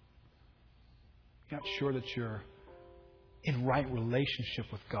 You're not sure that you're in right relationship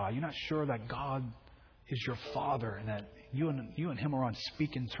with God. You're not sure that God is your Father and that you and Him are on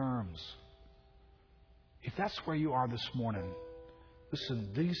speaking terms. If that's where you are this morning, listen,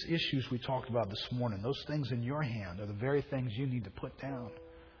 these issues we talked about this morning, those things in your hand are the very things you need to put down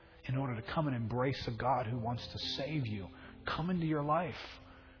in order to come and embrace a God who wants to save you. Come into your life.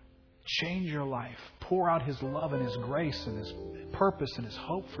 Change your life. Pour out His love and His grace and His purpose and His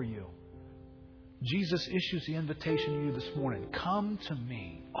hope for you. Jesus issues the invitation to you this morning. Come to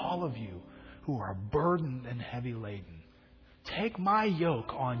me, all of you who are burdened and heavy laden. Take my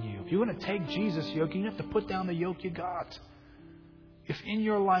yoke on you. If you want to take Jesus' yoke, you have to put down the yoke you got. If in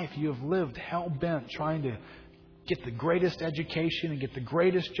your life you have lived hell-bent trying to get the greatest education and get the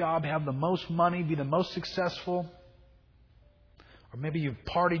greatest job, have the most money, be the most successful, Or maybe you've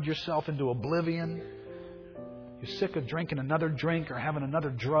partied yourself into oblivion. You're sick of drinking another drink or having another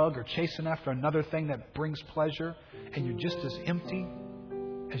drug or chasing after another thing that brings pleasure, and you're just as empty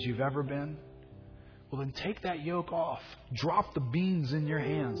as you've ever been. Well, then take that yoke off. Drop the beans in your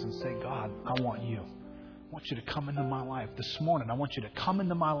hands and say, God, I want you. I want you to come into my life this morning. I want you to come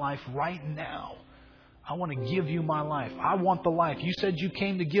into my life right now. I want to give you my life. I want the life. You said you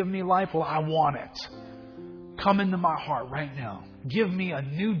came to give me life. Well, I want it. Come into my heart right now. Give me a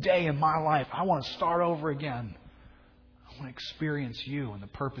new day in my life. I want to start over again. I want to experience you and the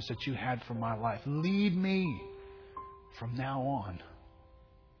purpose that you had for my life. Lead me from now on.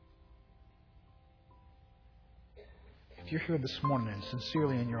 If you're here this morning and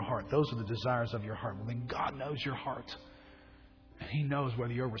sincerely in your heart, those are the desires of your heart, well, then God knows your heart. And He knows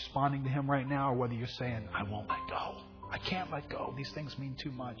whether you're responding to Him right now or whether you're saying, I won't let go. I can't let go. These things mean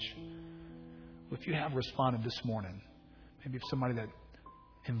too much. Well, if you have responded this morning, maybe if somebody that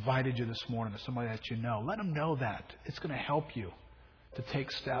invited you this morning or somebody that you know, let them know that. It's going to help you to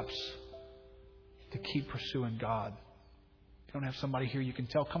take steps to keep pursuing God. If you don't have somebody here you can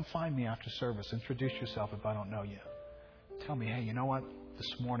tell, come find me after service. Introduce yourself if I don't know you. Tell me, hey, you know what?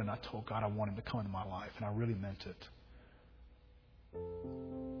 This morning I told God I wanted Him to come into my life, and I really meant it.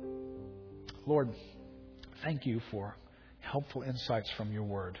 Lord, thank you for helpful insights from your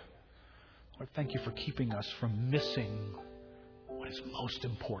word. Lord, thank you for keeping us from missing what is most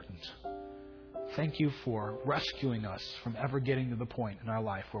important. Thank you for rescuing us from ever getting to the point in our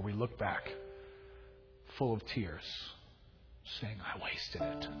life where we look back full of tears, saying, I wasted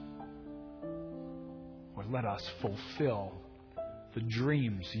it. Or let us fulfill the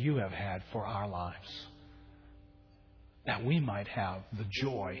dreams you have had for our lives, that we might have the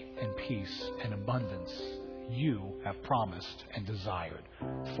joy and peace and abundance you have promised and desired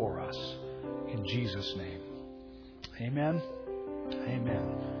for us. In Jesus' name. Amen.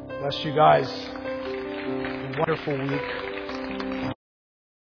 Amen. Bless you guys. A wonderful week.